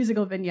between the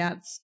musical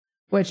vignettes,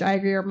 which I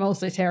agree are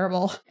mostly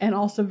terrible and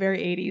also very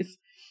 80s.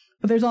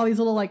 But there's all these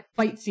little like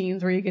fight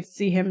scenes where you get to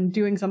see him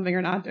doing something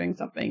or not doing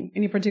something.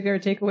 Any particular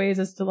takeaways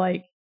as to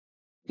like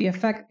the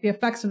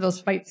effects of those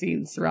fight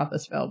scenes throughout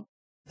this film?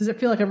 Does it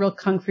feel like a real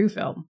Kung Fu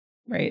film,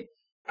 right?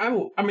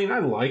 I mean, I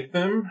like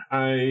them.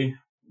 I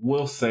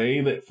will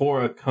say that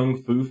for a Kung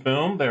Fu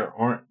film, there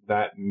aren't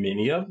that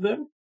many of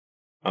them,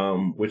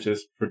 which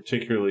is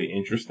particularly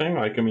interesting.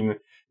 Like, I mean,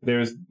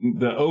 there's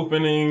the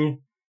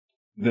opening,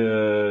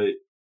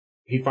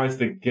 he fights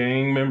the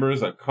gang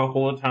members a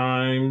couple of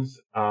times,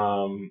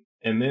 and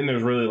then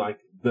there's really like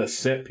the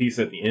set piece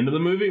at the end of the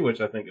movie,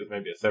 which I think is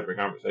maybe a separate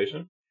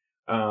conversation.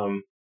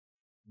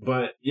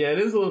 But yeah, it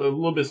is a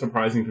little bit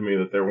surprising to me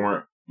that there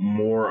weren't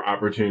more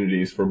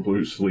opportunities for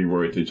Bruce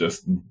Leroy to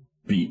just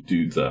beat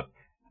dudes up.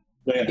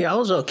 Yeah, I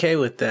was okay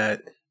with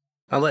that.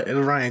 I'll let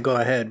Ryan go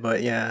ahead,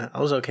 but yeah,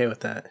 I was okay with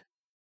that.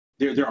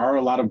 There are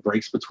a lot of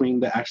breaks between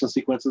the action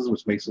sequences,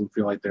 which makes them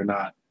feel like they're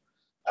not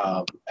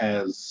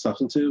as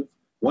substantive.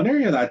 One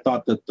area that I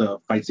thought that the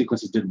fight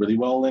sequences did really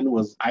well in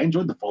was I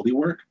enjoyed the Foley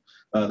work.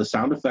 The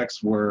sound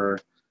effects were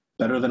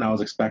better than I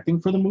was expecting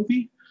for the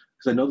movie,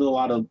 because I know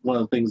that one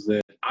of the things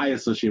that I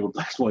associate with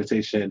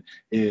blaxploitation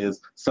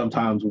is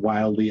sometimes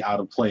wildly out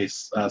of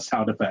place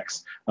sound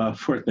effects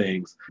for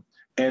things.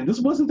 And this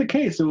wasn't the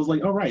case. It was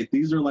like, all right,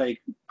 these are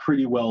like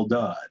pretty well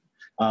done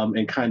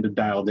and kind of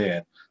dialed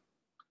in.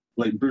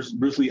 Like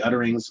Bruce Lee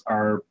utterings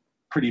are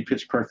pretty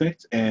pitch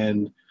perfect,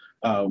 and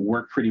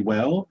work pretty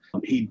well.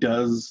 He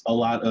does a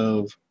lot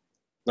of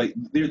like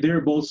there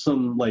are both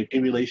some like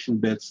emulation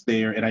bits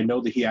there, and I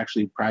know that he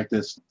actually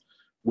practiced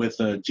with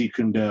Jeet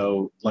Kune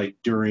Do like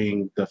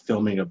during the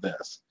filming of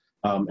this,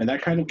 and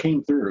that kind of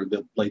came through.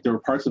 Like there were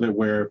parts of it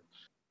where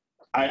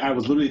I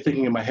was literally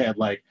thinking in my head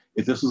like,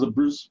 if this was a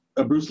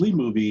Bruce Lee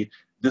movie,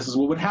 this is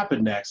what would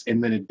happen next,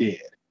 and then it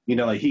did. You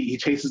know, like he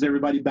chases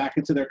everybody back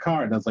into their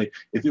car, and I was like,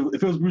 if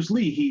it was Bruce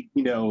Lee, he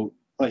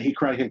like he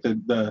karate kicked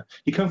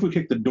he kung fu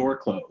kicked the door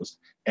closed,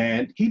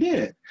 and he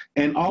did,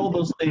 and all of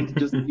those things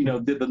just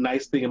did the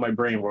nice thing in my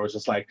brain where it was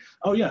just like,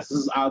 oh yes, this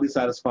is oddly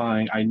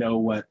satisfying. I know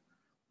what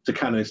to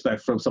kind of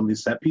expect from some of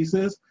these set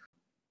pieces.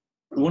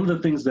 One of the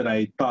things that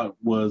I thought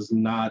was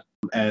not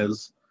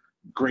as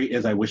great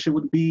as I wish it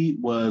would be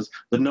was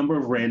the number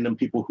of random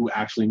people who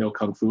actually know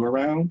kung fu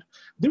around.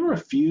 There were a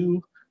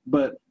few,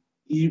 but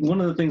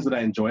one of the things that I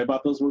enjoy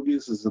about those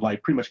movies is that,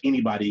 like, pretty much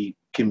anybody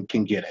can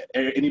get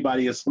it.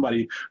 Anybody is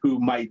somebody who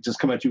might just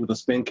come at you with a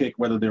spin kick,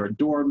 whether they're a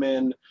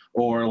doorman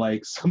or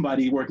like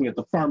somebody working at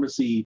the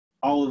pharmacy.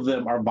 All of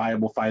them are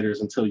viable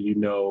fighters until you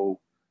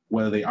know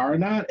whether they are or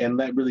not, and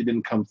that really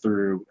didn't come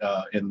through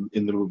in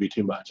the movie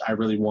too much. I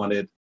really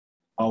wanted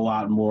a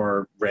lot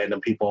more random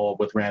people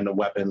with random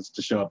weapons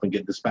to show up and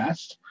get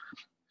dispatched,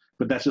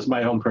 but that's just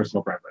my own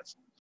personal preference.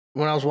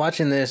 When I was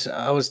watching this,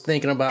 I was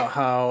thinking about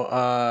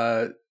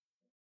how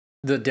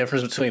the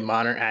difference between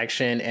modern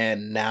action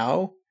and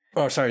now,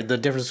 the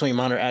difference between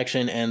modern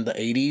action and the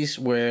 80s,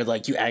 where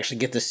like you actually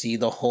get to see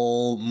the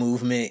whole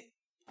movement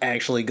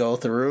actually go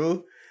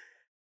through.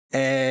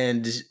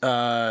 And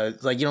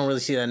like you don't really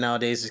see that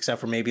nowadays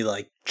except for maybe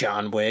like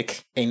John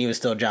Wick. And even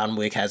still, John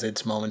Wick has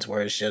its moments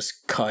where it's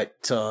just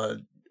cut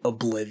to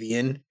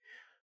oblivion.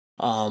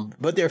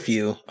 But there are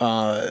few.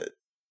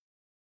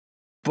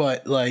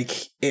 But like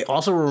it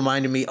also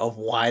reminded me of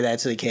why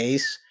that's the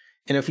case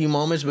in a few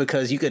moments,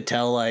 because you could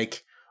tell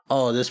like,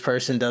 oh, this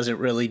person doesn't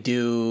really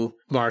do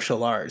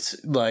martial arts.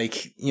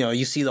 Like,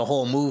 you see the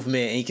whole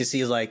movement and you can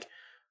see like,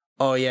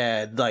 oh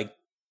yeah, like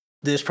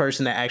this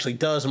person that actually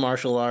does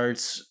martial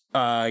arts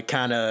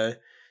kind of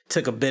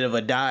took a bit of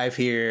a dive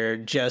here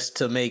just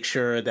to make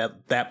sure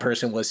that that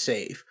person was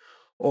safe.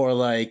 Or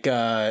like,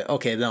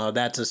 okay, no,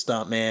 that's a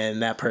stunt man.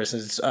 That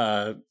person's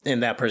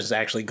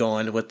actually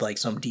going with like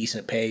some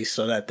decent pace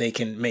so that they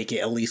can make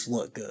it at least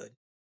look good.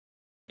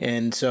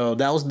 And so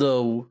that was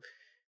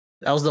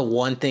the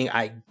one thing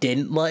I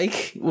didn't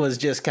like, was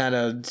just kind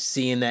of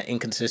seeing that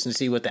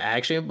inconsistency with the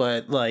action.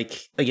 But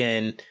like,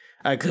 again,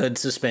 I could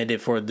suspend it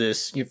for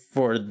this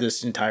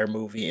entire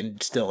movie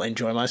and still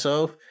enjoy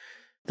myself.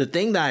 The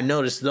thing that I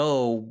noticed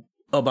though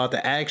about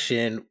the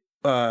action,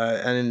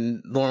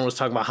 and Lauren was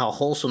talking about how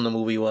wholesome the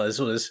movie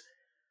was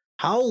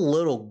how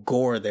little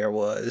gore there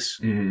was.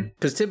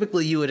 Because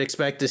typically you would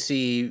expect to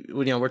see,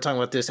 we're talking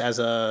about this as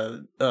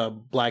a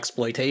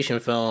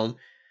blaxploitation film,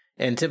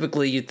 and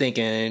typically you're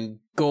thinking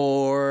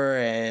gore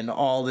and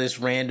all this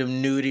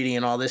random nudity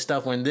and all this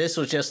stuff, when this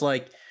was just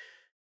like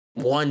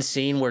one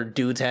scene where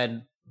dudes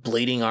had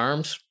bleeding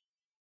arms,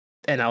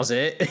 and that was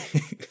it.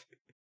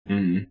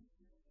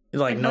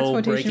 Like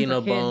no breaking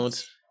of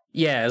bones.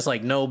 Yeah, it's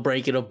like no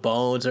breaking of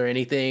bones or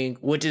anything,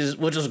 which is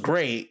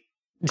great.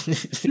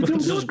 Which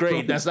is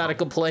great. That's not a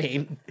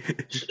complaint.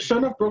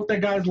 Shonuff broke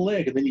that guy's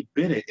leg and then he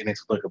bit it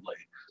inexplicably.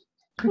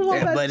 I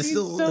love that scene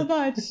so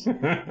much.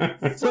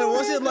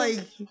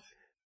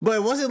 But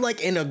it wasn't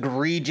like an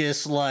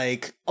egregious,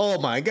 like,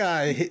 oh my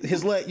god,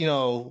 his leg,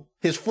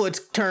 his foot's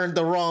turned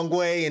the wrong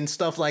way and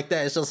stuff like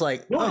that. It's just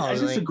like, no, I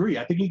disagree.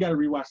 I think you got to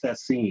rewatch that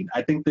scene.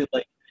 I think that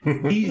like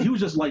he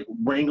was just like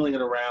wrangling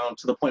it around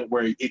to the point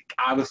where it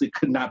obviously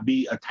could not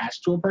be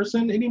attached to a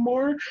person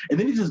anymore, and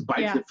then he just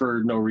bites it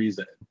for no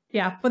reason.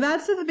 Yeah, but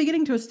that's at the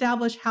beginning to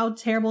establish how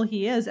terrible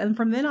he is, and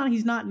from then on,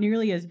 he's not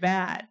nearly as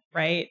bad,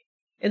 right?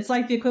 It's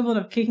like the equivalent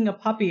of kicking a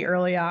puppy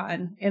early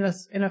on in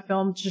a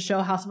film to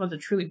show how someone's a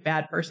truly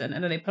bad person,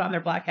 and then they put on their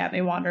black hat and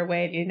they wander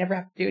away, and you never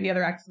have to do any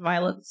other acts of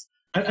violence.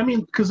 I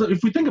mean, because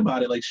if we think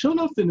about it, like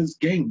Shonuff and his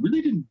gang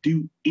really didn't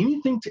do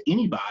anything to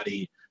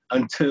anybody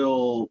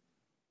until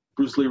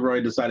Bruce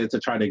Leroy decided to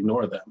try to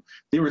ignore them.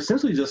 They were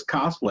essentially just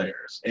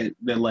cosplayers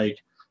that like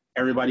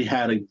everybody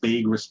had a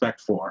vague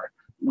respect for.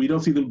 We don't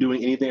see them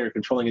doing anything or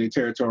controlling any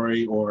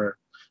territory or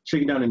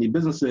shaking down any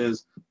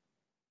businesses.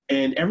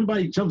 And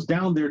everybody jumps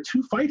down there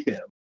to fight him.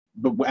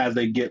 But as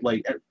they get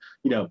like,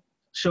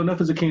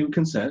 Shonuff is a king of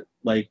consent.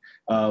 Like,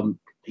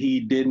 he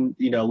didn't,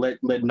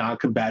 let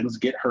non-combatants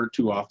get hurt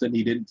too often.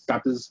 He didn't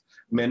stop his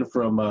men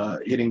from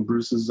hitting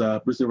Bruce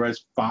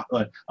Leroy's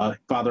father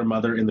and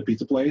mother in the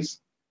pizza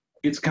place.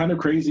 It's kind of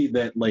crazy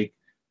that like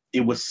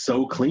it was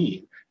so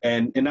clean.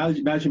 And now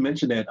that you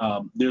mention it,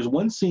 there's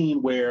one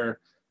scene where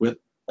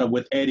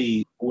with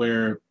Eddie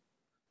where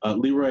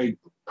Leroy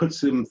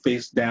puts him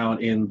face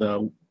down in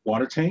the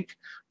water tank,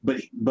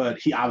 but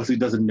he obviously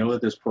doesn't know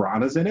that there's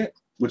piranhas in it,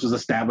 which was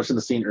established in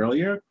the scene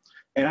earlier.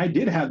 And I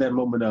did have that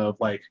moment of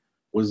like,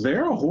 was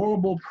there a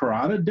horrible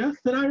piranha death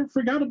that I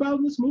forgot about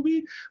in this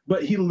movie?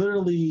 But he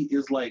literally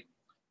is like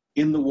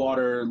in the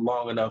water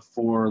long enough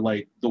for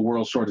like the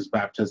world's shortest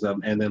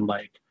baptism, and then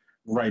like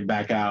right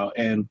back out,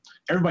 and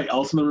everybody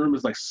else in the room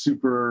is like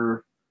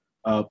super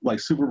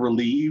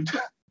relieved.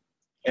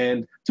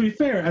 And to be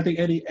fair, I think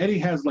Eddie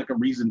has like a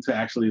reason to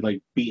actually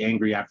like be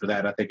angry after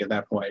that. I think at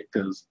that point,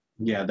 because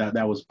yeah,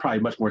 that was probably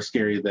much more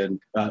scary than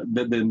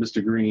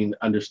Mr. Green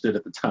understood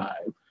at the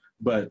time.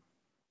 But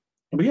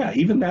yeah,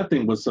 even that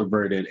thing was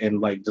subverted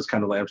and like just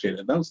kind of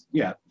lampshaded. That was,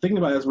 yeah, thinking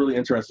about it, it's really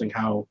interesting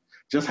how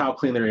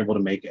clean they're able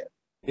to make it.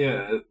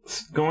 Yeah,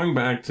 going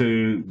back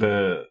to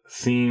the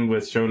scene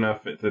with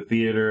Sho'nuff at the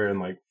theater and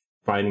like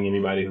fighting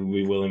anybody who would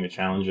be willing to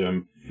challenge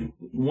him.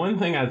 One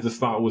thing I just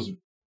thought was,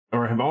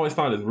 or have always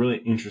thought is really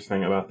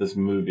interesting about this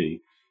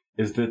movie,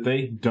 is that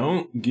they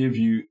don't give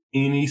you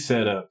any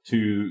setup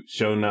to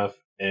Sho'nuff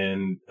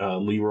and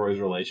Leroy's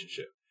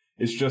relationship.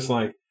 It's just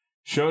like,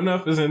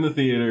 Sho'nuff is in the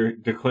theater,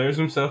 declares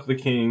himself the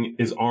king,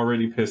 is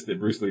already pissed at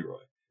Bruce Leroy.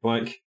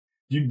 Like,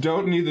 you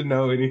don't need to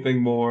know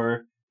anything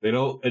more. They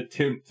don't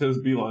attempt to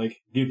be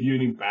like, give you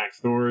any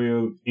backstory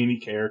of any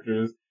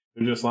characters.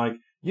 They're just like,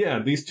 yeah,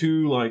 these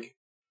two like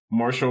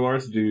martial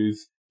arts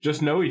dudes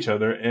just know each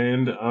other,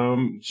 and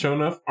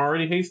Sho'nuff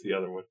already hates the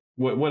other one.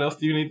 What else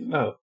do you need to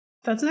know?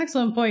 That's an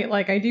excellent point.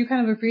 Like, I do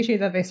kind of appreciate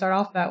that they start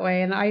off that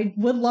way, and I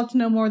would love to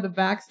know more of the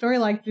backstory.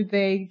 Like, did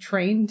they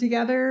train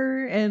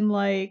together? And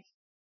like,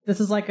 this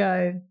is like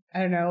a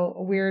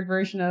weird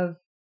version of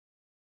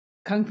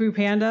Kung Fu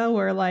Panda,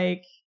 where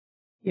like,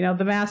 you know,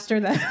 the master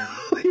that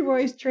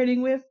Leroy's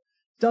training with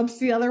dumps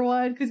the other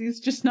one because he's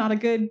just not a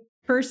good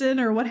person,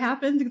 or what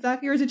happens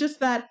exactly? Or is it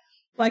just that,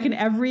 like in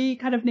every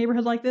kind of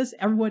neighborhood like this,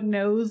 everyone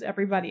knows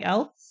everybody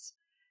else?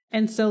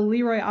 And so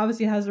Leroy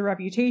obviously has a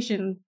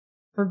reputation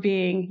for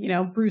being, you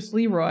know, Bruce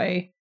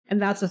Leroy,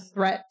 and that's a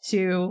threat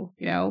to,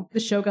 you know, the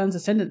Shogun's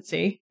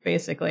ascendancy,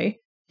 basically.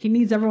 He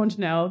needs everyone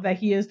to know that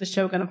he is the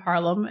Shogun of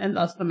Harlem and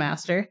thus the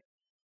master.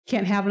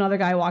 Can't have another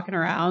guy walking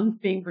around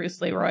being Bruce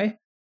Leroy.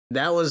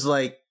 That was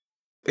like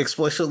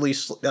explicitly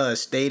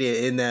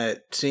stated in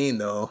that scene,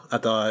 though. I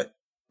thought,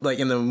 like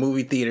in the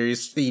movie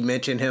theaters, he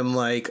mentioned him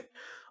like,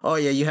 oh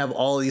yeah, you have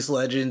all these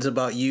legends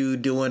about you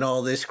doing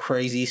all this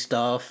crazy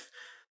stuff.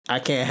 I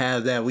can't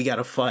have that. We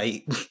gotta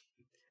fight.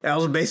 That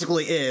was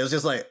basically it. It was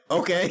just like,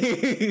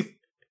 okay.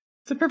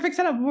 It's a perfect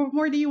setup. What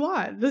more do you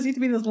want? It doesn't need to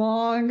be this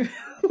long,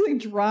 like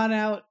drawn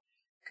out,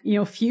 you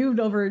know,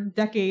 feud over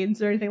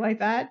decades or anything like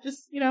that.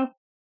 Just, you know,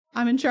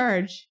 I'm in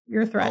charge.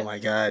 You're a threat. Oh my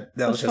god.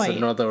 That Let's was just fight.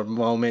 another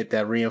moment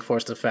that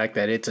reinforced the fact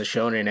that it's a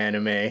shonen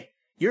anime.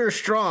 You're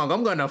strong.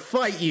 I'm gonna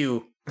fight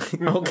you.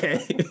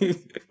 Okay.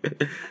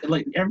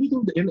 Like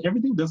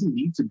everything doesn't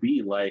need to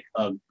be like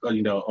a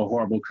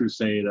horrible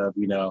crusade of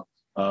it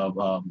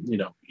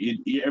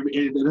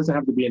doesn't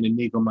have to be an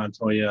Inigo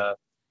Montoya,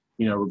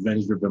 you know,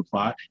 revenge-driven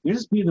plot. You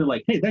just be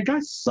like, hey, that guy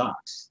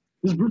sucks.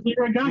 This Bruce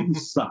Leroy guy, he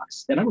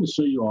sucks, and I'm going to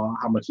show you all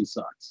how much he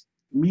sucks.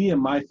 Me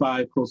and my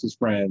 5 closest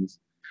friends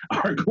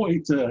are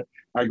going to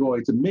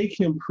make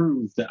him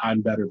prove that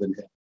I'm better than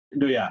him.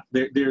 No, yeah,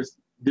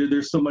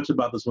 there's so much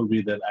about this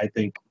movie that I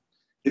think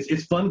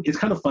it's fun. It's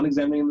kind of fun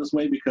examining in this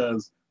way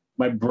because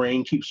my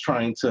brain keeps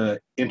trying to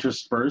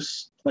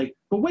intersperse, like,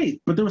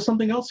 but there was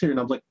something else here, and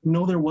I was like,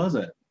 no, there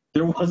wasn't.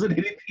 There wasn't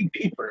anything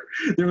deeper.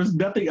 There was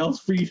nothing else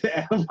for you to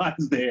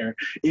analyze there.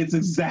 It's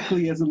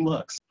exactly as it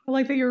looks. I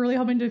like that you're really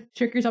hoping to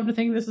trick yourself to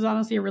think this is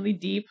honestly a really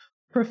deep,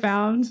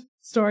 profound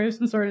story of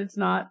some sort. It's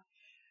not.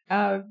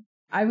 I'm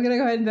going to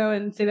go ahead, though,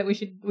 and say that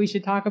we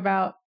should talk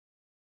about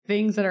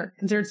things that are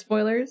considered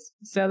spoilers.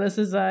 So this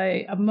is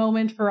a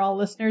moment for all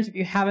listeners. If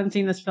you haven't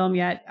seen this film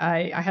yet,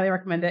 I highly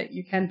recommend it.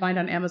 You can find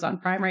it on Amazon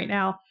Prime right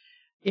now.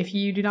 If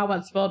you do not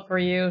want it spoiled for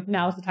you,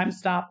 now is the time to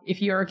stop.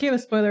 If you're okay with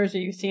spoilers or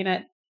you've seen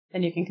it,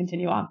 then you can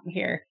continue on from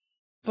here.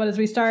 But as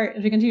we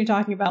continue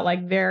talking about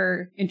like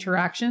their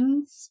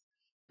interactions,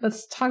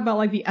 let's talk about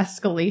like the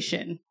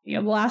escalation. You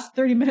know, the last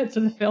 30 minutes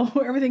of the film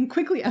where everything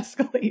quickly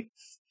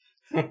escalates.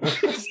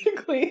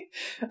 Basically,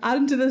 out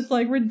into this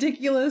like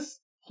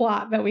ridiculous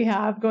plot that we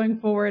have going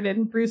forward,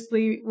 and Bruce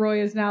Leroy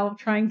is now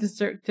trying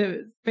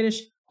to finish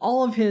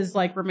all of his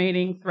like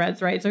remaining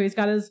threads, right? So he's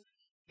got his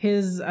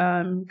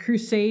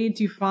crusade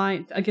to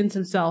fight against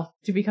himself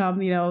to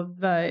become, you know,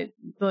 the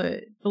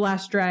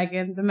last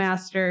dragon, the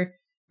master,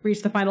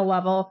 reach the final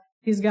level.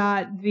 He's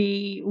got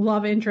the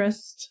love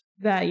interest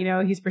that, you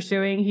know, he's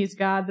pursuing. He's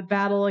got the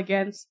battle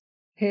against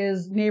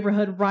his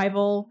neighborhood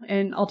rival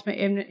and ultimate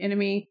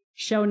enemy,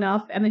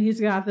 Sho'nuff, and then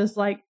he's got this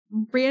like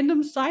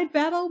random side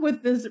battle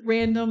with this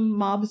random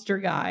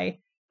mobster guy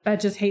that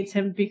just hates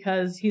him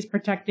because he's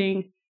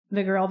protecting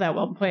the girl that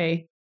won't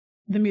play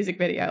the music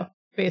video,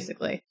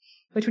 basically.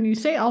 Which, when you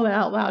say all that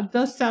out loud,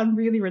 does sound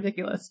really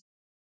ridiculous.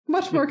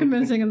 Much more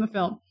convincing in the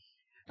film.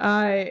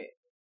 And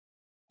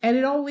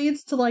it all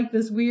leads to like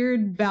this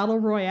weird battle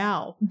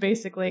royale,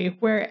 basically,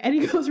 where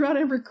Eddie goes around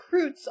and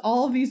recruits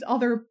all of these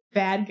other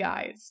bad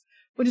guys,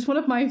 which is one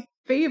of my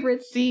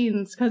favorite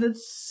scenes because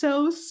it's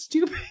so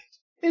stupid.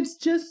 It's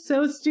just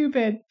so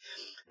stupid.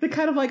 The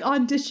kind of like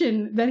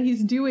audition that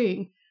he's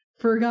doing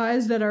for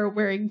guys that are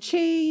wearing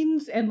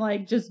chains and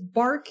like just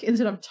bark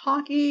instead of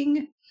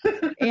talking.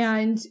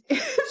 And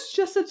it's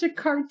just such a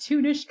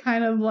cartoonish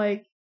kind of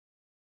like,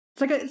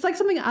 It's like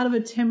something out of a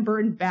Tim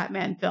Burton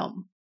Batman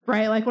film,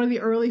 right? Like one of the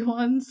early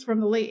ones from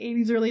the late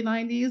 80s, early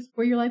 90s,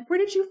 where you're like, where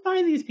did you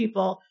find these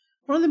people?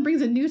 One of them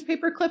brings a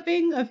newspaper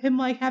clipping of him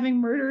like having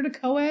murdered a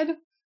co-ed,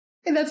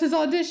 and that's his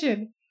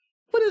audition.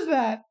 What is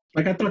that?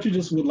 Like, I thought you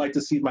just would like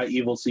to see my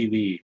evil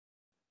CV.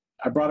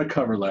 I brought a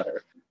cover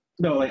letter.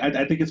 No, like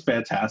I think it's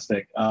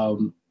fantastic.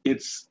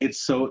 This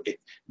is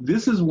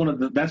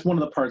that's one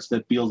of the parts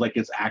that feels like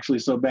it's actually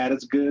so bad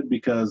it's good,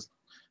 because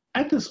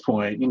at this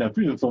point, if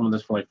you've been filming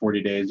this for like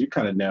 40 days, you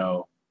kind of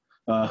know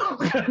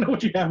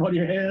what you have on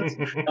your hands.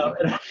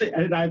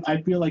 And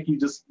I feel like you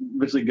just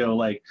eventually go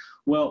like,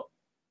 well,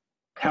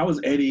 how is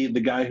Eddie,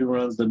 the guy who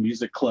runs the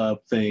music club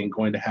thing,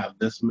 going to have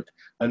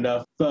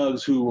enough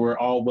thugs who were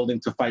all willing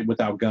to fight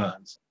without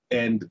guns?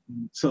 And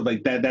so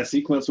like that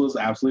sequence was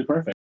absolutely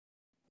perfect.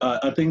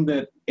 A thing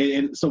that,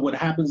 and so what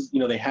happens,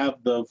 they have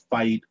the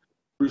fight.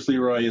 Bruce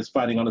Leroy is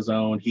fighting on his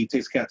own. He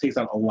takes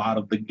out a lot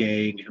of the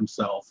gang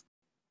himself,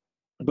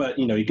 but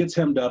he gets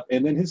hemmed up,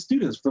 and then his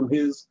students from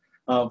his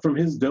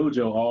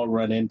dojo all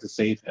run in to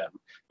save him.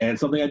 And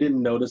something I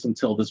didn't notice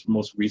until this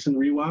most recent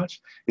rewatch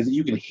is that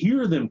you can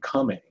hear them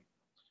coming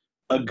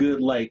a good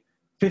like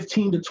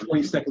 15 to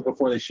 20 seconds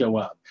before they show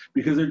up,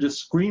 because they're just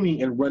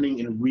screaming and running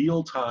in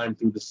real time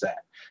through the set.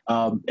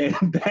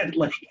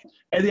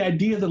 And the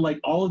idea that like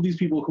all of these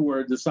people who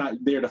are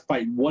there to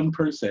fight one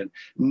person,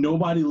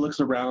 nobody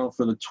looks around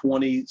for the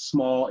 20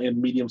 small and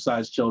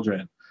medium-sized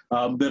children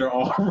that are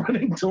all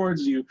running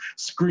towards you,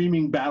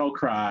 screaming battle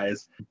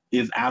cries,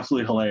 is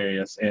absolutely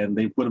hilarious. And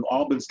they would have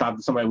all been stopped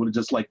if somebody would have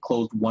just like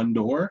closed one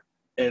door.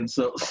 And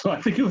so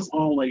I think it was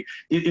all like,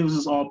 it was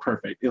just all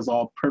perfect. It was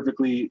all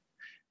perfectly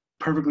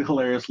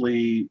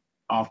hilariously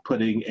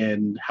off-putting,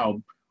 and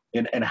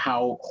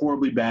how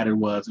horribly bad it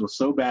was. It was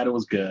so bad it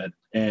was good,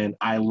 and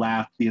I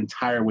laughed the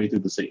entire way through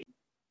the scene.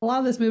 A lot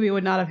of this movie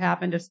would not have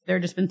happened if there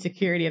had just been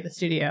security at the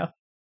studio.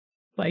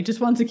 Like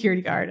just one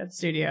security guard at the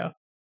studio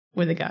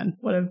with a gun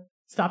would have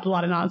stopped a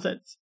lot of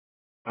nonsense.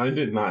 I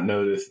did not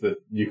notice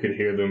that you could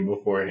hear them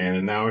beforehand,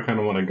 and now I kind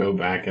of want to go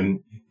back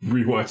and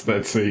rewatch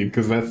that scene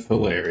because that's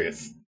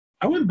hilarious.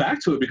 I went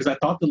back to it because I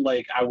thought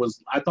that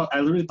I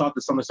literally thought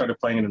that something started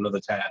playing in another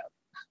tab.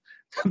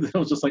 I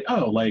was just like,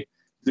 oh, like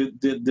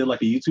did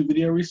like a YouTube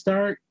video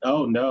restart?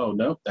 Oh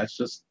nope, that's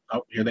just,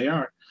 oh, here they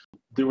are.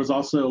 There was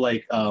also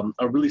like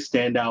a really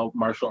standout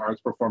martial arts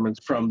performance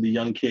from the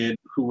young kid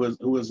who was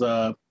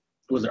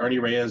Ernie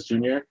Reyes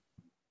Jr.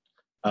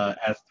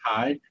 As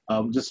Tai.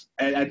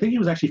 I think he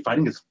was actually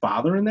fighting his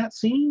father in that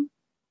scene.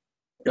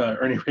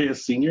 Ernie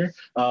Reyes Sr.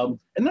 And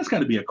that's got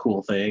to be a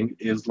cool thing,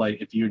 is like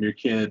if you and your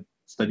kid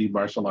studied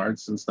martial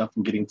arts and stuff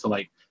and getting to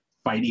like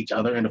fight each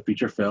other in a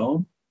feature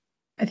film.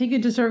 I think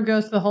it just sort of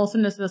goes to the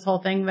wholesomeness of this whole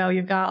thing, though.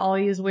 You've got all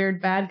these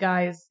weird bad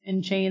guys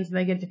in chains, and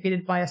they get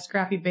defeated by a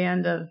scrappy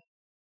band of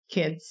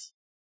kids,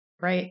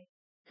 right?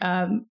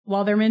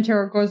 While their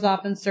mentor goes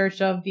off in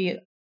search of the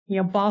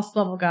boss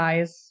level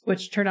guys,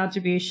 which turn out to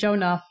be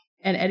Sho'nuff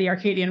and Eddie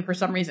Arcadian for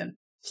some reason.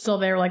 Still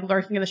there, like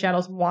lurking in the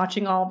shadows,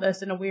 watching all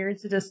this in a weird,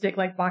 sadistic,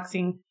 like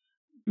boxing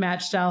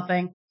match style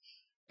thing.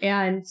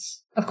 And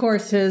of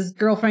course, his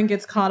girlfriend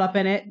gets caught up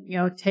in it,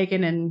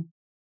 taken and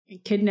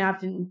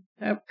kidnapped and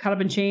caught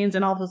up in chains,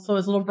 and also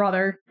his little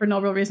brother, for no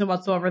real reason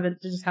whatsoever, than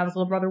to just have his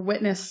little brother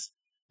witness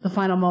the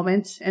final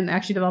moment and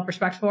actually develop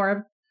respect for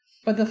him.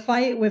 But the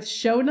fight with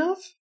Sho'nuff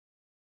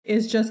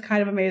is just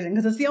kind of amazing,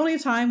 because it's the only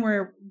time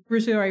where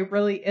Bruce Leroy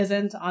really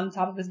isn't on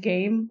top of his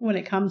game when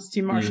it comes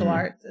to martial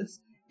arts.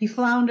 He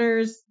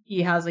flounders.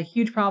 He has a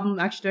huge problem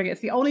actually doing it.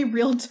 It's the only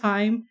real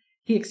time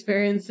he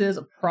experiences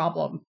a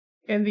problem.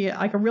 And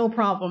a real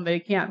problem that he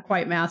can't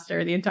quite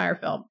master the entire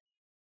film.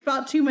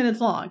 About 2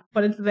 minutes long,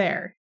 but it's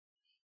there.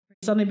 He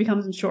suddenly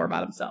becomes unsure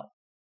about himself.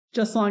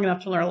 Just long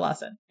enough to learn a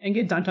lesson and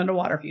get dunked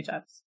underwater a few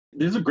times.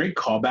 There's a great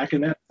callback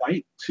in that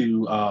fight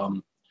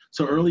to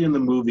so early in the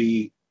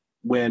movie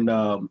when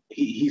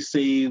he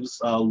saves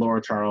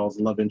Laura Charles,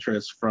 love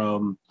interest,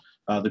 from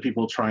the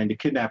people trying to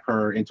kidnap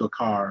her into a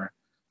car.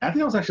 I think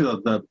that was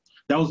actually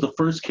that was the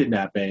first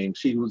kidnapping.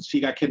 She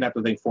got kidnapped,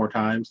 I think, 4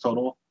 times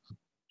total.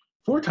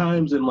 4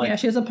 times in like... Yeah,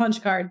 she has a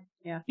punch card.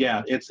 Yeah.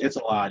 Yeah, it's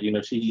a lot.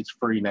 She eats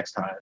free next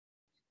time.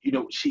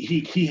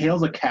 He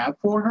hails a cab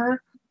for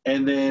her,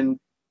 and then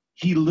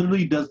he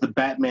literally does the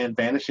Batman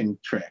vanishing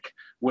trick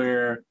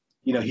where,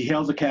 he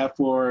hails a cab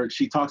for her,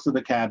 she talks to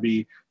the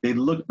cabbie, they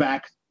look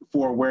back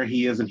for where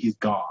he is, and he's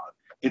gone.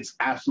 It's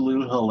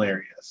absolutely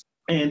hilarious.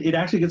 And it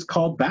actually gets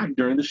called back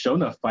during the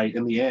Sho'nuff fight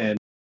in the end.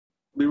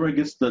 Leroy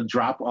gets the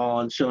drop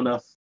on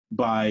Sho'nuff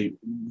by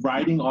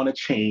riding on a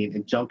chain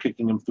and jump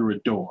kicking him through a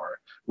door,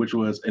 which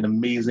was an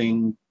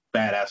amazing,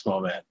 badass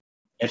moment.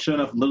 And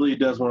Sho'nuff literally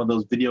does one of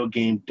those video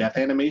game death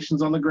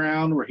animations on the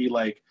ground where he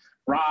like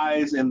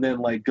rise and then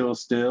like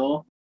goes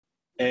still.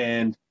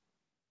 And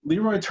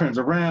Leroy turns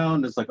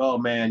around. It's like, oh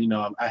man,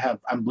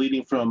 I'm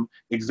bleeding from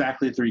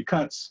exactly 3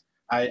 cuts.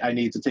 I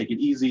need to take it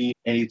easy.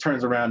 And he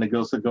turns around and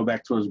goes to go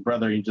back to his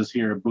brother. And you just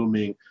hear a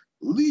booming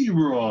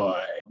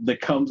Leroy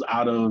that comes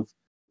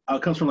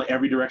from like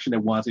every direction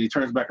at once. And he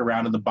turns back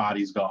around and the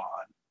body's gone.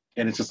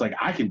 And it's just like,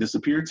 I can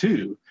disappear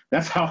too.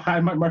 That's how high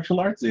my martial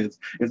arts is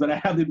that I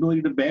have the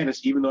ability to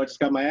vanish even though I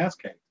just got my ass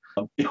kicked.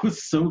 It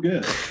was so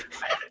good.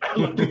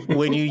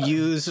 When you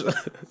use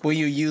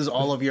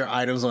all of your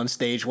items on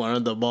stage one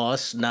of the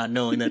boss, not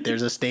knowing that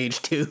there's a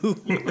stage 2.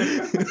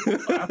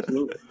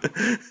 Absolutely.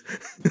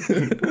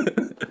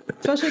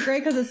 Especially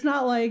great because it's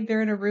not like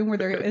they're in a room where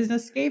there is an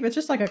escape. It's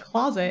just like a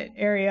closet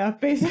area,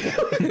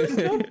 basically. There's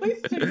no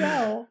place to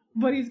go,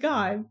 but he's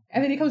gone.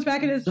 And then he comes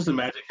back and is just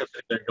imagine him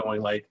sitting there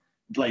going like,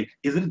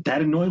 isn't it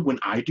that annoying when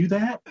I do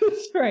that?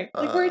 That's right.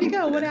 Like, where'd he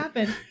go? What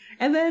happened?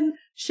 And then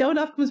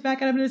Shonuff comes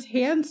back at him and his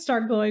hands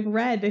start glowing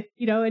red,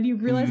 and you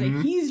realize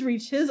that he's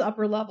reached his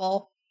upper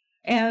level.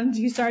 And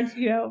he starts,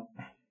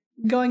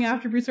 going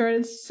after Bruce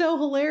Wayne. It's so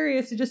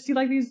hilarious to just see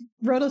like these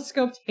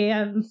rotoscoped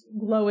hands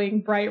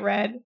glowing bright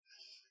red.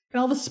 And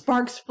all the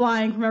sparks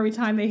flying from every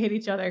time they hit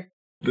each other.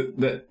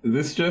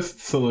 This just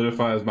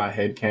solidifies my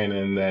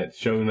headcanon that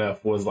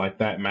Shonuff was like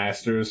that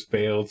master's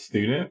failed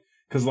student.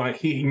 Because like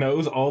he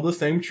knows all the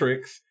same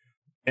tricks.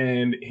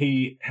 And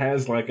he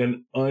has like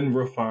an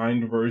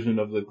unrefined version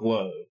of the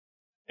glow.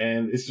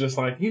 And it's just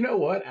like, you know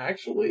what?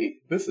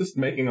 Actually, this is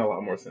making a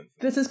lot more sense.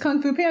 This is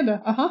Kung Fu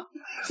Panda.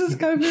 This is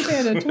Kung Fu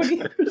Panda 20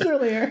 years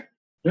earlier.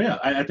 Yeah,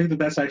 I think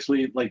that's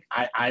actually like,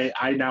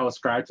 I now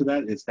ascribe to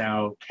that. It's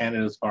now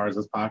canon as far as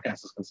this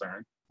podcast is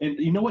concerned. And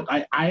you know what?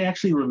 I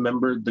actually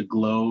remembered the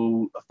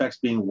glow effects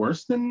being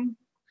worse than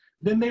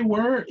they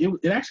were.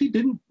 It actually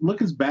didn't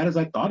look as bad as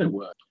I thought it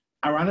would.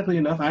 Ironically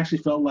enough, I actually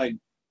felt like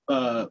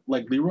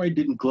Leroy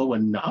didn't glow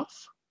enough,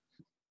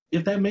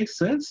 if that makes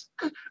sense.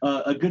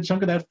 A good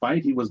chunk of that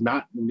fight, he was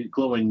not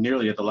glowing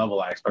nearly at the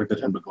level I expected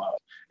him to glow.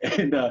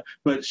 And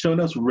but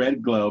Shonuff's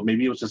red glow,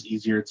 maybe it was just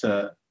easier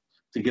to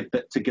get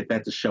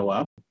that to show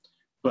up.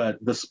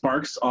 But the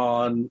sparks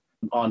on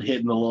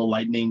hitting the little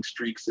lightning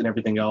streaks and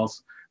everything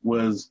else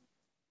was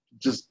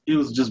just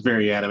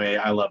very anime.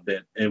 I loved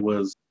it. It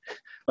was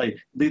like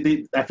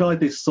I felt like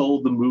they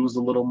sold the moves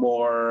a little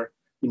more.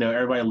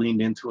 Everybody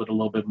leaned into it a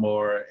little bit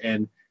more,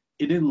 and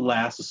it didn't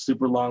last a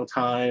super long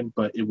time,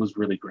 but it was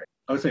really great.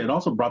 I would say it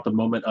also brought the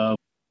moment of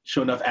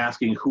Shonuff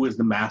asking who is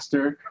the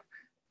master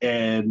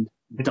and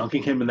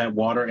dunking him in that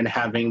water and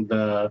having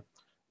the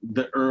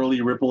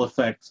early ripple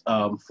effect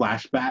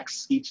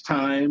flashbacks each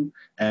time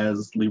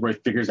as Leroy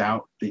figures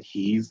out that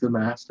he's the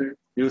master.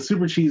 It was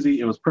super cheesy.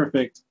 It was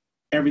perfect.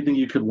 Everything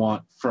you could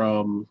want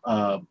from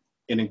an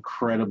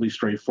incredibly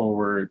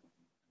straightforward,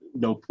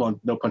 no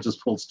punches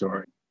pulled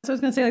story. So I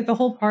was going to say, like, the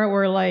whole part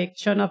where, like,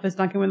 Shonuff is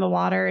dunking him in the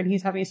water and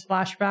he's having these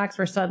flashbacks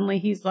where suddenly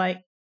he's like,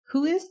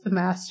 who is the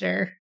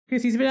master?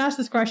 Because he's been asked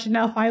this question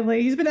now,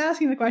 finally. He's been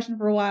asking the question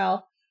for a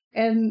while.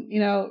 And,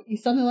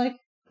 he's suddenly like,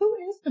 who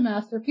is the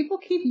master? People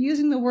keep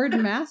using the word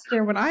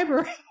master when I'm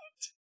around.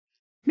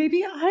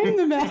 Maybe I'm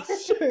the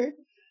master.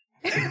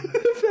 The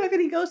fact that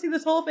he goes through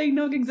this whole thing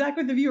knowing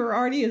exactly what the viewer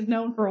already has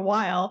known for a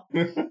while.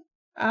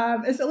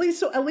 It's at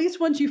least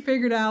once you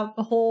figured out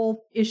the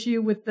whole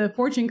issue with the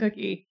fortune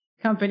cookie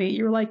company,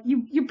 you were like,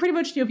 you pretty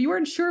much knew. If you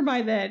weren't sure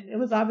by then, it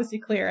was obviously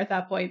clear at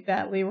that point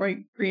that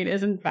Leroy Green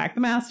is in fact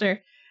the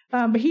master.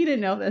 But he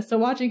didn't know this. So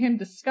watching him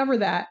discover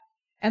that,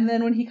 and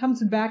then when he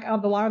comes back out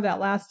of the water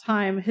that last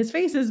time, his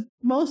face is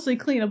mostly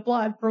clean of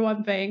blood for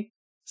one thing.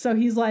 So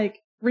he's like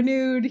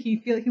renewed.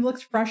 He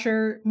looks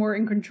fresher, more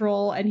in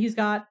control, and he's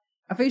got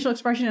a facial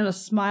expression and a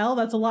smile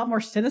that's a lot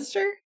more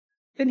sinister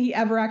than he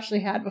ever actually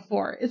had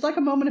before. It's like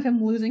a moment of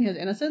him losing his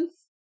innocence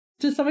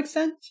to some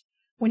extent,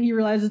 when he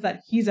realizes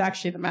that he's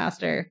actually the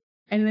master.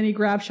 And then he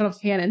grabs Shonuff's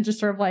hand and just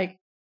sort of like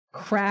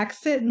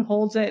cracks it and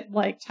holds it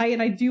like tight.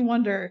 And I do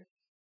wonder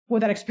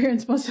what that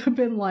experience must have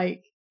been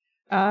like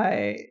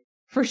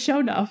for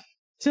Shonuff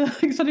to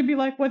like suddenly be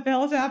like, what the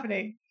hell is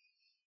happening?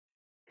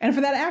 And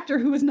for that actor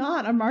who was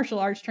not a martial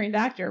arts trained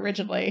actor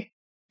originally.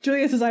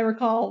 Julius, as I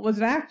recall, was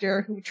an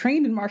actor who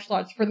trained in martial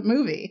arts for the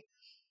movie.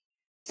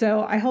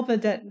 So I hope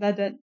that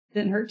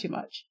didn't hurt too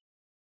much.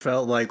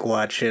 Felt like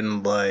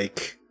watching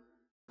like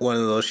one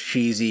of those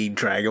cheesy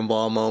Dragon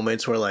Ball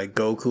moments where like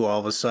Goku all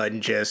of a sudden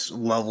just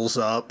levels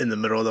up in the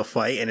middle of the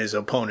fight and his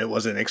opponent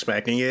wasn't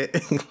expecting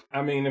it.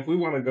 I mean, if we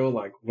want to go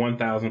like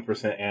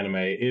 1000% anime,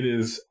 it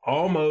is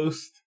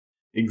almost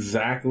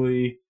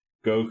exactly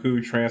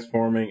Goku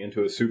transforming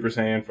into a Super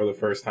Saiyan for the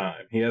first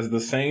time. He has the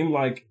same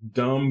like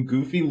dumb,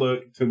 goofy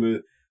look to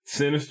the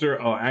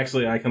sinister, oh,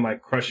 actually I can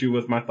like crush you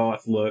with my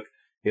thoughts look.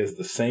 He has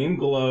the same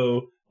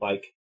glow.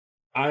 Like,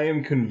 I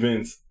am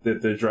convinced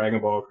that the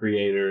Dragon Ball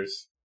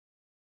creators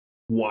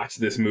watched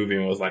this movie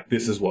and was like,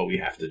 this is what we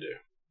have to do.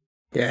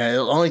 Yeah, the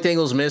only thing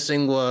it was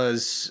missing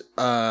was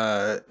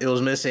Bruce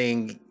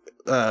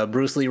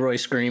Leroy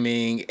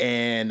screaming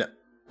and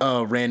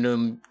a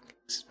random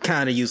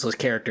kind of useless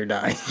character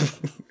dying.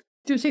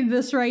 To say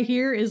this right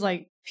here is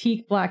like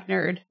peak black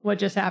nerd. What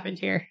just happened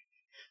here?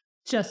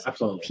 Just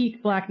absolutely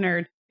peak black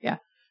nerd. Yeah.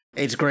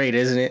 It's great,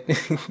 isn't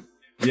it?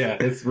 Yeah,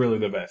 it's really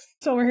the best.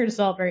 So we're here to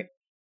celebrate.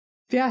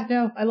 Yeah,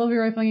 no, I love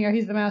Leroy flinging out.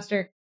 He's the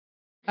master.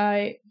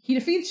 He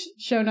defeats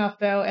Shonuff,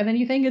 though, and then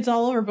you think it's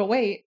all over, but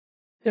wait,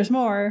 there's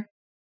more.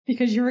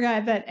 Because you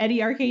forgot that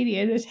Eddie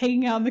Arcadian is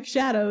hanging out in the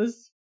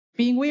shadows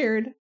being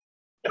weird.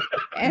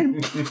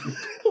 And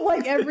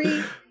like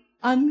every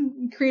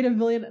uncreative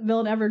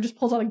villain ever just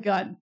pulls out a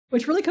gun,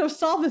 which really could have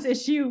solved this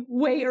issue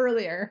way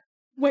earlier.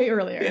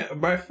 Yeah,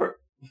 my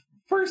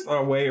first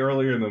way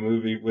earlier in the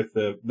movie with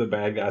the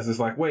bad guys is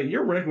like, wait,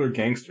 you're regular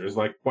gangsters.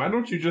 Like, why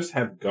don't you just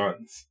have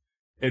guns?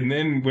 And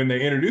then when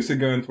they introduce a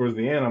gun towards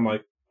the end, I'm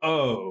like,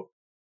 oh,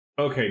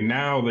 okay,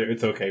 now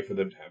it's okay for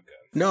them to have guns.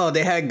 No,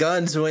 they had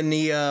guns when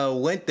he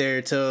went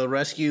there to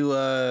rescue.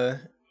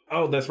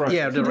 Oh, that's right.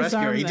 Yeah, to rescue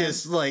her. He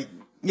just like,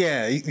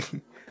 that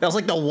was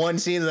like the one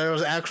scene that there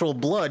was actual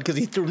blood because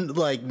he threw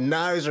like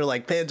knives or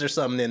like pins or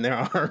something in their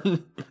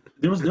arm.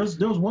 There was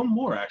one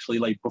more actually.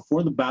 Like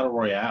before the battle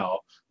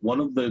royale, one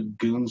of the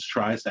goons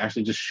tries to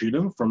actually just shoot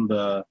him from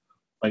the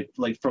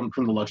from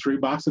the luxury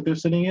box that they're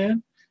sitting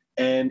in,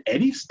 and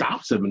Eddie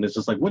stops him and it's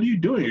just like, "What are you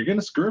doing? You're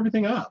gonna screw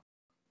everything up."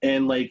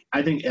 And like,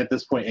 I think at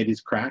this point Eddie's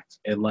cracked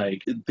and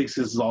like thinks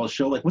this is all a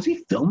show. Like, was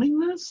he filming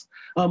this?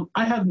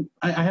 I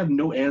have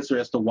no answer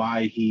as to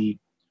why he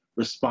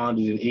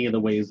responded in any of the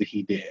ways that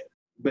he did.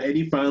 But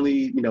Eddie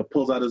finally,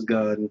 pulls out his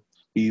gun.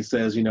 He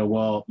says, a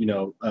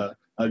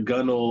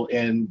gun will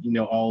end,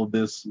 all of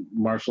this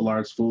martial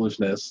arts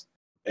foolishness.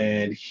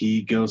 And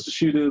he goes to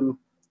shoot him,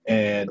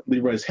 and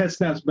Leroy's head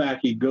snaps back.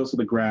 He goes to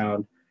the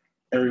ground.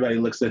 Everybody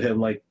looks at him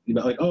like,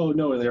 oh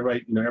no, and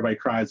everybody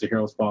cries. The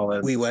hero's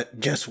fallen. We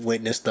just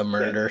witnessed the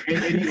murder.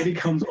 Yeah. And Eddie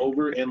comes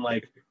over and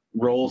like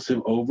rolls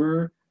him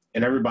over,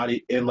 and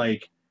everybody, and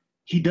like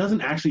he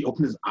doesn't actually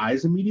open his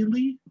eyes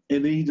immediately,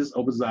 and then he just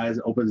opens his eyes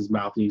and opens his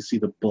mouth, and you see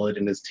the bullet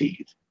in his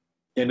teeth.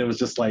 And it was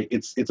just like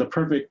it's a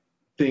perfect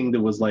thing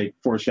that was like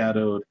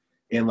foreshadowed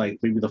in like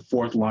maybe the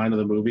fourth line of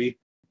the movie.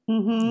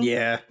 Mm-hmm.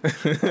 Yeah.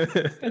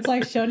 It's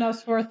like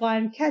Sho'nuff's fourth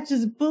line,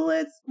 catches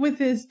bullets with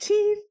his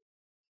teeth.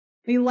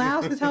 He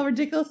laughs because how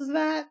ridiculous is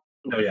that?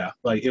 Oh yeah,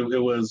 like it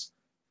was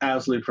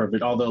absolutely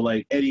perfect. Although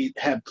like Eddie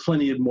had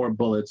plenty of more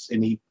bullets,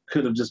 and he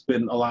could have just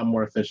been a lot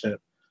more efficient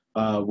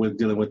with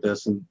dealing with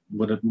this, and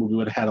the movie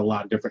would have had a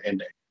lot different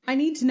ending. I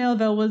need to know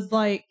though, was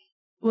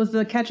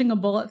the catching a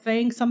bullet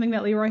thing something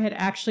that Leroy had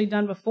actually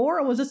done before,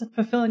 or was this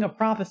fulfilling a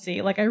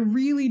prophecy? Like, I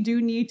really do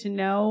need to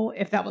know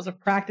if that was a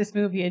practice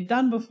move he had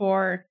done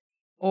before,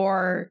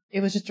 or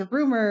it was just a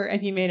rumor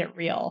and he made it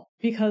real.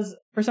 Because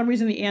for some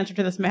reason, the answer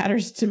to this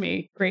matters to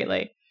me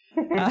greatly.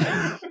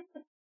 It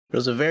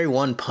was a very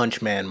One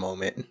Punch Man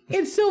moment.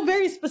 It's so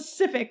very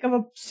specific of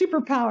a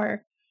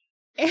superpower.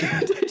 And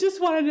I just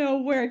want to know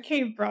where it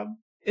came from.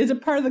 Is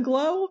it part of the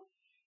glow?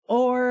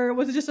 Or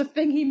was it just a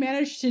thing he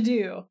managed to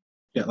do?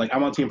 Yeah, like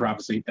I'm on Team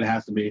Prophecy. It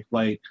has to be.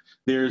 Like,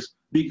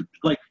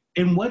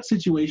 in what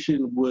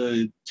situation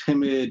would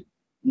timid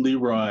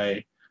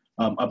Leroy,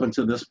 up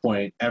until this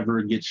point,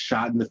 ever get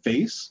shot in the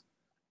face?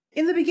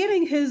 In the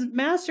beginning, his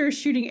master is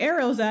shooting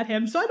arrows at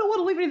him, so I don't want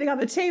to leave anything on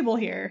the table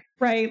here,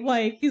 right?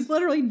 Like, he's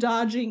literally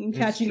dodging and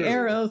catching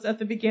arrows at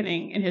the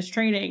beginning in his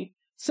training.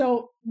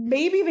 So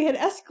maybe they had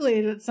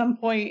escalated at some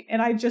point,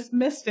 and I just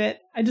missed it.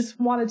 I just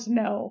wanted to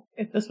know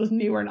if this was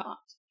new or not.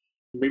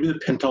 Maybe the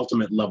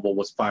pentultimate level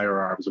was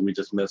firearms, and we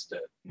just missed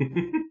it.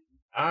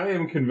 I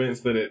am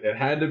convinced that it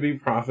had to be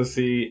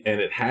prophecy, and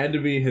it had to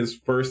be his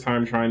first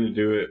time trying to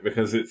do it,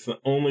 because it's the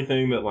only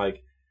thing that,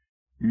 like,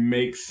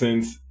 makes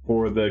sense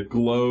for the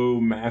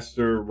glow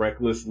master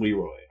reckless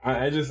Leroy.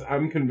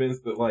 I'm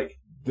convinced that, like,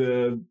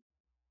 the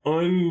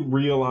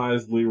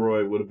unrealized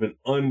Leroy would have been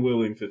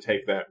unwilling to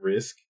take that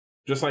risk,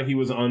 just like he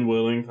was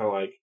unwilling to,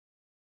 like,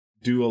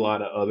 do a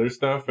lot of other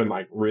stuff and,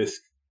 like, risk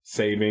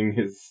saving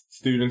his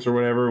students or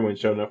whatever when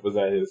Sho'nuff was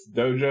at his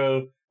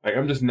dojo. Like,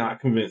 I'm just not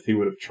convinced he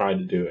would have tried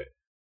to do it.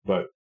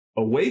 But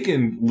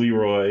awakened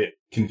Leroy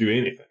can do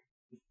anything.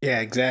 Yeah,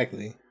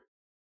 exactly.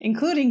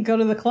 Including go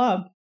to the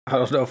club. I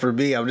don't know, for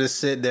me, I'm just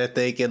sitting there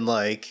thinking,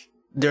 like,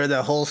 during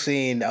that whole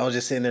scene, I was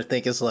just sitting there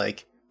thinking, it's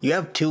like, you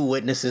have two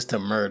witnesses to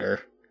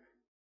murder.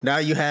 Now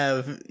you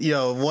have,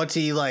 once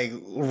he, like,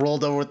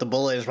 rolled over with the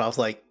bullet in his mouth,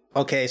 like,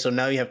 okay, so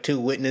now you have two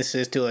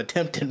witnesses to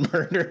attempted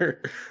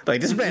murder.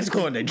 Like, this man's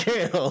going to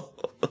jail.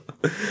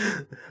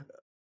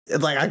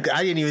 Like,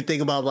 I didn't even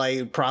think about,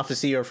 like,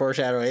 prophecy or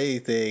foreshadow or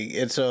anything.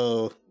 And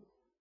so,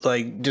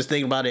 like, just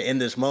thinking about it in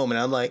this moment,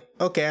 I'm like,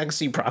 okay, I can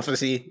see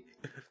prophecy.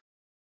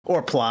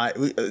 Or plot.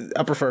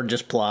 I prefer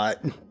just plot.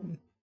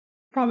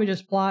 Probably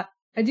just plot.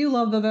 I do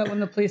love, though, that when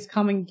the police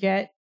come and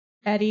get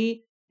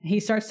Eddie, he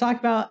starts talking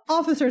about,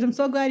 officers, I'm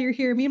so glad you're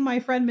here. Me and my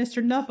friend,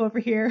 Mr. Nuff, over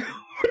here,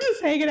 we're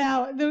just hanging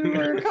out. And then we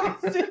were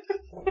accosted.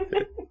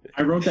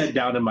 I wrote that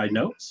down in my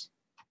notes.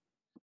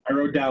 I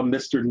wrote down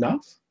Mr.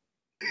 Nuff.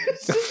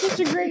 It's just such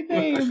a great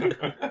name.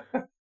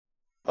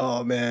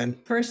 Oh, man.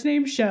 First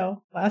name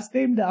Show, last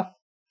name Nuff.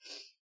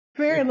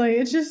 Apparently,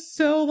 it's just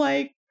so,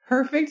 like,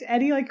 perfect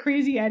Eddie, like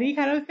crazy Eddie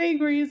kind of thing,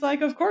 where he's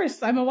like, of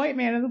course, I'm a white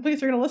man and the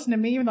police are going to listen to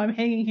me even though I'm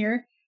hanging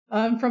here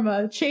from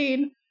a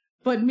chain.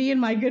 But me and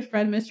my good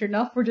friend, Mr.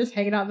 Nuff, were just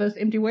hanging out in this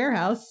empty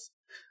warehouse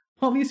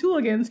while these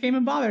hooligans came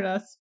and bothered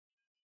us.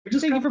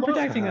 Thank you for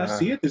protecting us.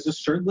 See it? There's a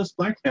shirtless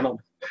black man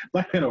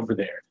over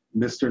there,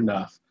 Mr.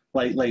 Nuff.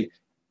 Like,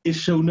 is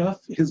Sho'nuff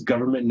his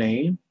government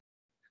name?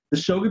 The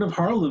Shogun of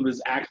Harlem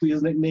is actually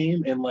his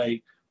nickname, and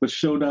like but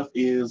Shonuff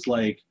is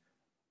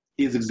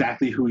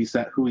exactly who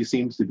he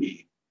seems to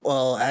be.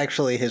 Well,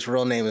 actually, his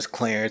real name is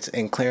Clarence,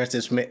 and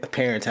Clarence's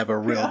parents have a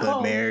real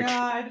good marriage.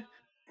 God.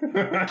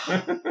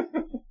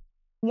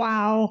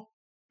 Wow.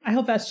 I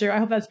hope that's true. I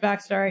hope that's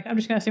backstory. I'm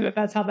just going to assume if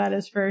that's how that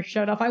is for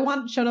Shonuff. I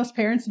want Shonuff's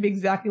parents to be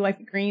exactly like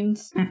the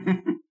Greens.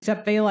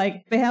 Except they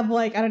have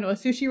I don't know, a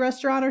sushi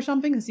restaurant or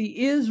something, because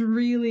he is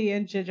really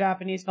into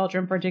Japanese culture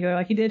in particular.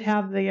 Like, he did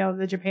have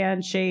the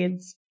Japan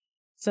shades.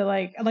 So,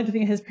 I'd like to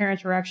think his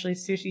parents were actually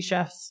sushi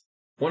chefs.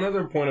 One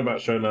other point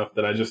about Shonuff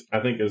that I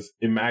think is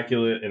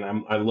immaculate, and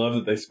I love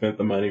that they spent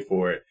the money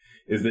for it,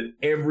 is that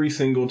every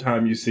single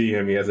time you see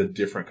him, he has a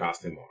different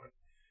costume on.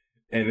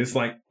 And it's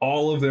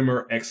all of them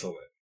are excellent.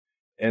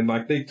 And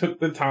they took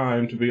the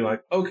time to be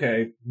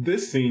okay,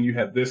 this scene you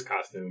have this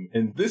costume,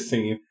 and this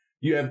scene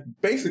you have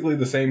basically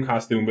the same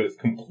costume, but it's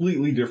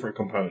completely different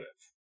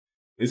components.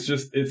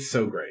 It's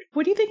so great.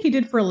 What do you think he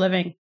did for a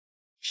living,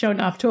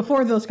 Shonuff, to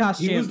afford those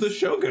costumes? He was the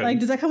Shogun.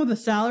 Does that come with a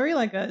salary?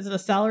 Is it a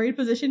salaried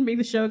position being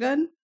the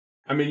Shogun?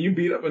 I mean, you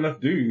beat up enough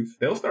dudes,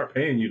 they'll start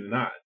paying you to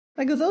not.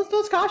 Because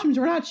those costumes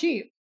were not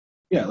cheap.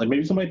 Yeah,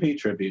 maybe somebody paid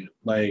tribute.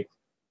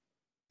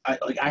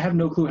 I have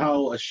no clue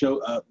how the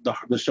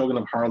Shogun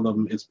of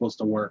Harlem is supposed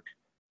to work.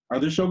 Are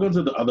there Shoguns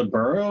of the other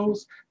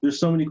boroughs? There's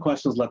so many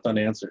questions left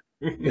unanswered.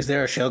 Is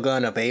there a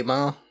Shogun of 8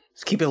 Mile?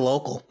 Let's keep it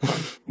local.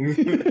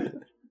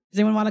 Does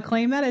anyone want to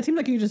claim that? It seemed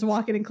like you could just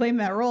walk in and claim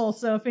that role.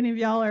 So if any of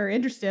y'all are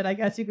interested, I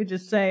guess you could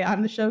just say,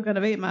 I'm the Shogun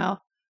of 8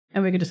 Mile,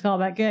 and we could just call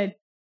that good.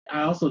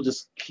 I also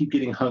just keep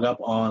getting hung up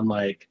on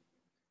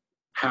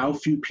how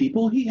few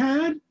people he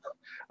had.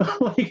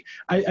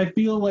 I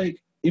feel like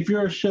if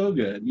you're a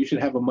Shogun, you should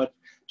have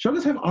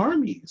Shoguns have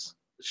armies.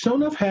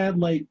 Shonuff had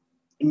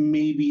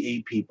maybe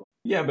 8 people.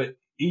 Yeah, but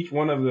each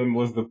one of them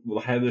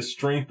had the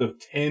strength of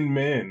 10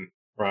 men,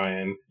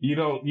 Ryan. You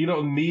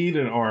don't need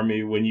an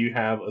army when you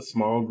have a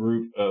small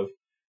group of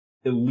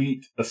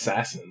elite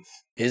assassins.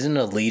 Isn't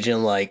a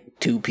legion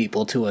 2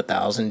 people to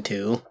 1,000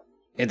 too?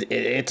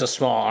 It's a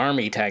small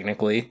army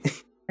technically.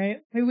 Right.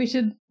 Maybe we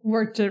should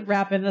work to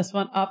wrap in this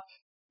one up.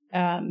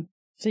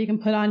 So you can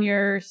put on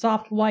your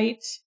soft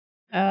white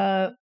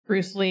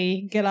Bruce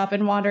Lee, get up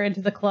and wander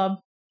into the club.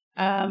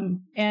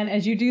 And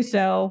as you do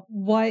so,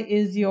 what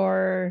is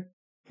your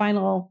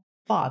final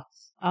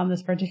thoughts on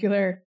this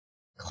particular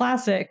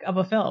classic of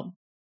a film?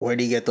 Where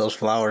do you get those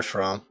flowers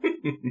from?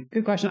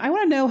 Good question. I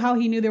want to know how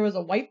he knew there was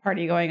a white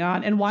party going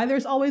on and why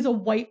there's always a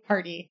white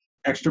party.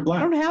 Extra black.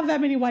 I don't have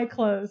that many white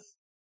clothes.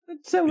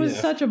 So it was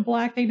such a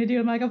black thing to do.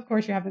 I'm like, of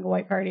course you're having a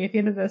white party at the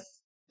end of this.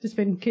 Just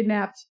been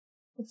kidnapped.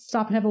 Let's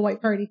stop and have a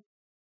white party.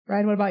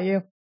 Ryan, what about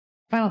you?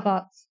 Final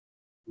thoughts.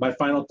 My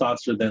final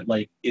thoughts are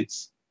that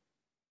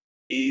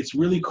it's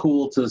really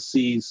cool to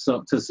see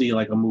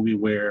a movie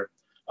where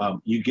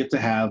you get to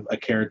have a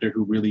character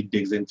who really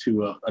digs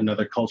into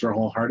another culture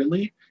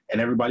wholeheartedly, and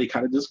everybody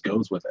kind of just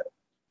goes with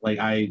it.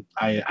 I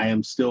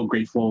am still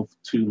grateful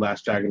to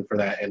Last Dragon for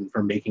that, and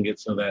for making it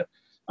so that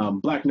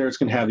Black nerds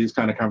can have these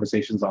kind of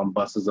conversations on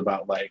buses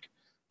about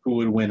who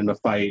would win in a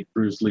fight,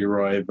 Bruce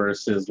Leroy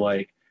versus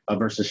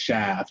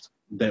Shaft,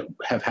 that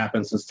have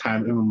happened since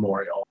time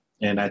immemorial.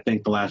 And I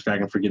think The Last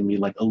Dragon forgive me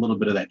a little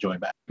bit of that joy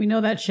back. We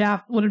know that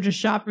Shaft would have just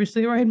shot Bruce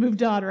Leroy and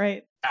moved on,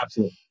 right?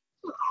 Absolutely.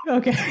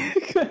 Okay,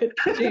 good.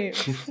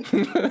 James.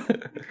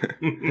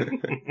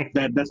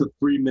 That's a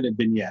 3-minute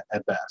vignette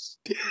at best.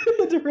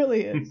 It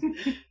really is.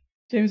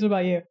 James, what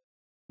about you?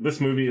 This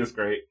movie is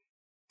great.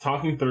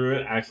 Talking through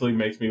it actually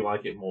makes me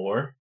like it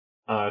more,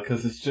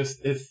 because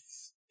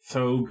it's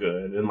so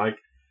good. And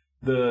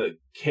the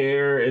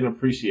care and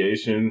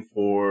appreciation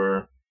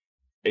for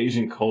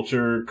Asian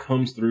culture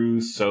comes through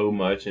so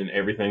much in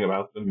everything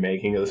about the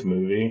making of this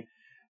movie.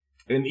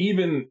 And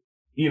even,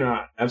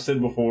 I've said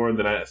before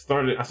that I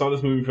saw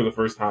this movie for the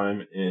first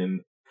time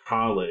in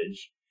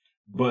college,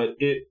 but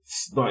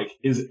it's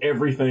is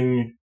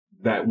everything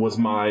that was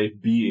my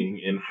being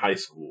in high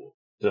school.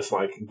 Just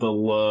the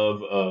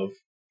love of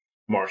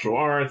martial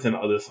arts and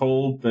this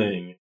whole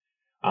thing,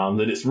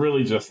 that it's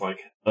really just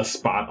a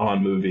spot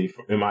on movie,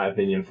 in my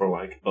opinion,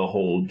 for a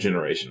whole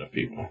generation of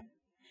people.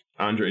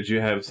 Andre, do you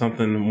have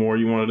something more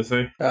you wanted to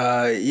say?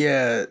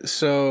 Yeah.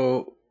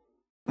 So,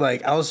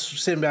 I was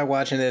sitting back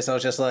watching this. I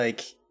was just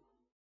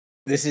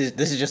this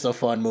is just a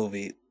fun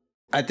movie.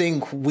 I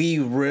think we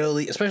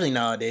really, especially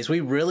nowadays, we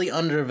really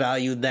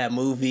undervalued that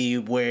movie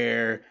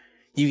where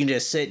you can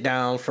just sit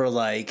down for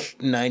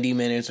 90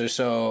 minutes or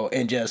so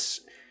and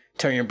just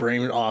turn your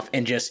brain off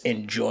and just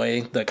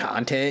enjoy the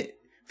content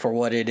for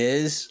what it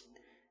is.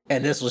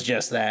 And this was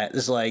just that.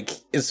 It's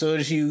as soon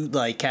as you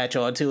catch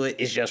on to it,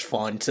 it's just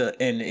fun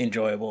and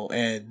enjoyable.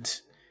 And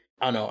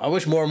I don't know. I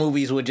wish more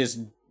movies would just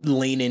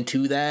lean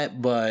into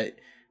that, but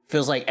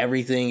feels like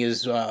everything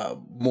is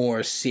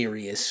more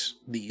serious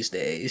these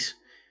days.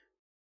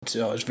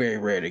 So it's very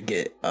rare to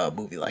get a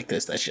movie like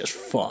this that's just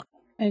fun.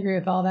 I agree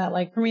with all that.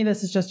 For me,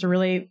 this is just a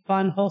really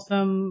fun,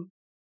 wholesome,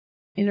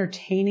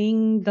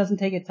 entertaining, doesn't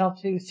take itself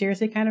too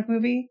seriously kind of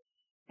movie.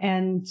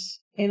 And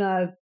in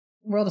a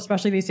world,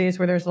 especially these days,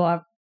 where there's a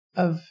lot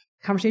of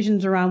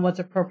conversations around what's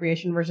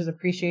appropriation versus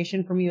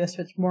appreciation. For me, this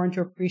fits more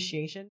into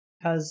appreciation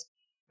because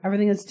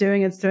everything it's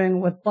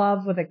doing with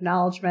love, with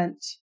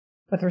acknowledgement,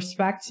 with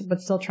respect,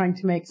 but still trying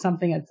to make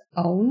something its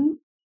own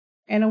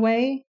in a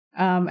way.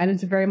 And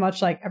it's very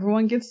much like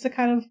everyone gets to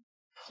kind of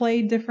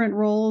play different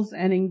roles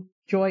and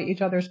enjoy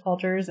each other's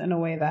cultures in a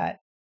way that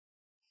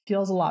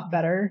feels a lot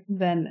better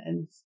than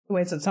in the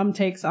ways that some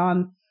takes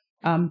on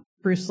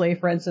Bruce Lee,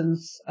 for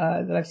instance,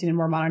 that I've seen in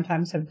more modern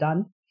times have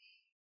done.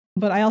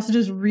 But I also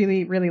just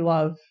really, really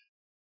love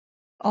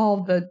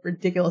all the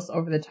ridiculous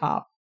over the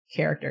top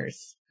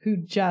characters who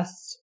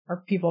just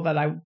are people that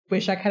I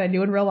wish I kind of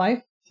knew in real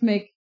life to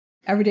make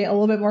every day a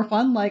little bit more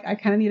fun. Like, I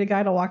kind of need a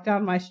guy to walk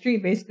down my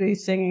street basically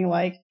singing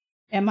like,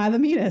 am I the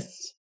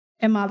meanest?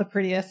 Am I the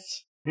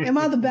prettiest? Am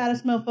I the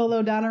baddest mofo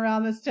low down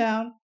around this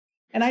town?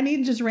 And I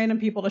need just random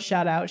people to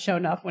shout out, show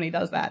enough when he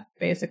does that,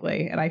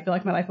 basically. And I feel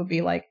like my life would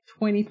be like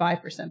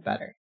 25%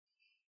 better.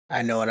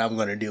 I know what I'm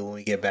going to do when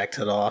we get back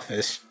to the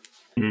office.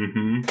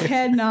 Mm-hmm.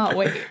 Cannot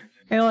wait.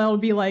 It'll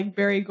be like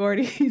Berry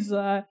Gordy's,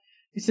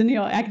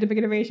 academic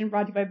innovation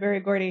brought to you by Berry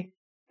Gordy.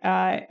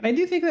 And I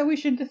do think that we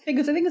should think,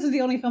 because I think this is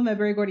the only film that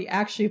Berry Gordy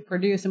actually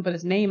produced and put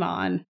his name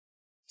on.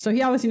 So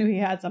he obviously knew he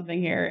had something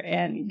here,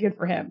 and good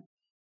for him.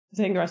 I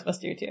think the rest of us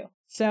do too.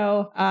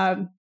 So,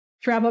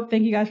 to wrap up,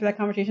 thank you guys for that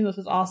conversation. This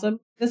was awesome.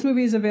 This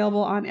movie is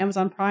available on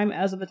Amazon Prime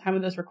as of the time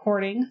of this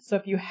recording. So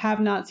if you have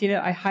not seen it,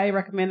 I highly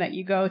recommend that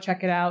you go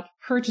check it out.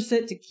 Purchase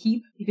it to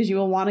keep, because you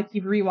will want to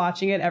keep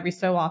rewatching it every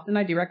so often.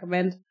 I do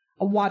recommend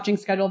a watching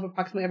schedule of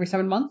approximately every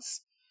 7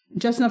 months.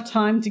 Just enough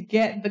time to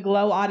get the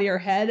glow out of your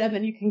head, and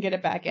then you can get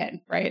it back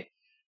in, right?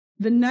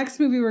 The next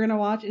movie we're going to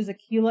watch is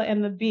Akeelah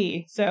and the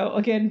Bee. So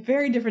again,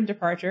 very different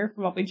departure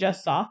from what we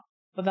just saw,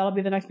 but that'll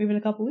be the next movie in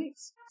a couple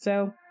weeks.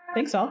 So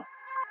thanks all.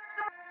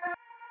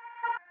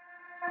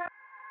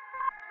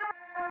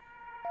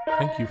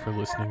 Thank you for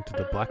listening to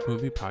the Black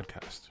Movie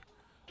Podcast.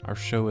 Our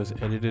show is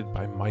edited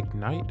by Mike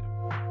Knight.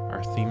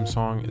 Our theme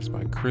song is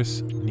by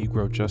Chris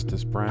Negro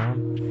Justice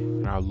Brown,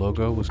 and our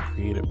logo was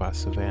created by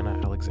Savannah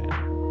Alexander.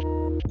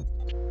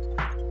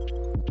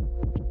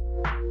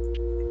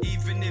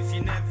 Even if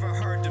you never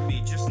heard of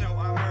me, just know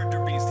I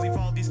murder beats. Leave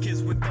all these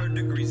kids with third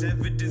degrees.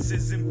 Evidence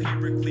is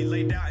empirically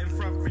laid out in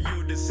front for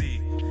you to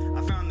see.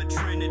 I found the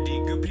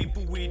Trinity, good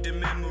people, weed,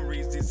 and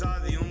memories. These are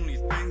the only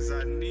things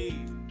I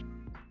need.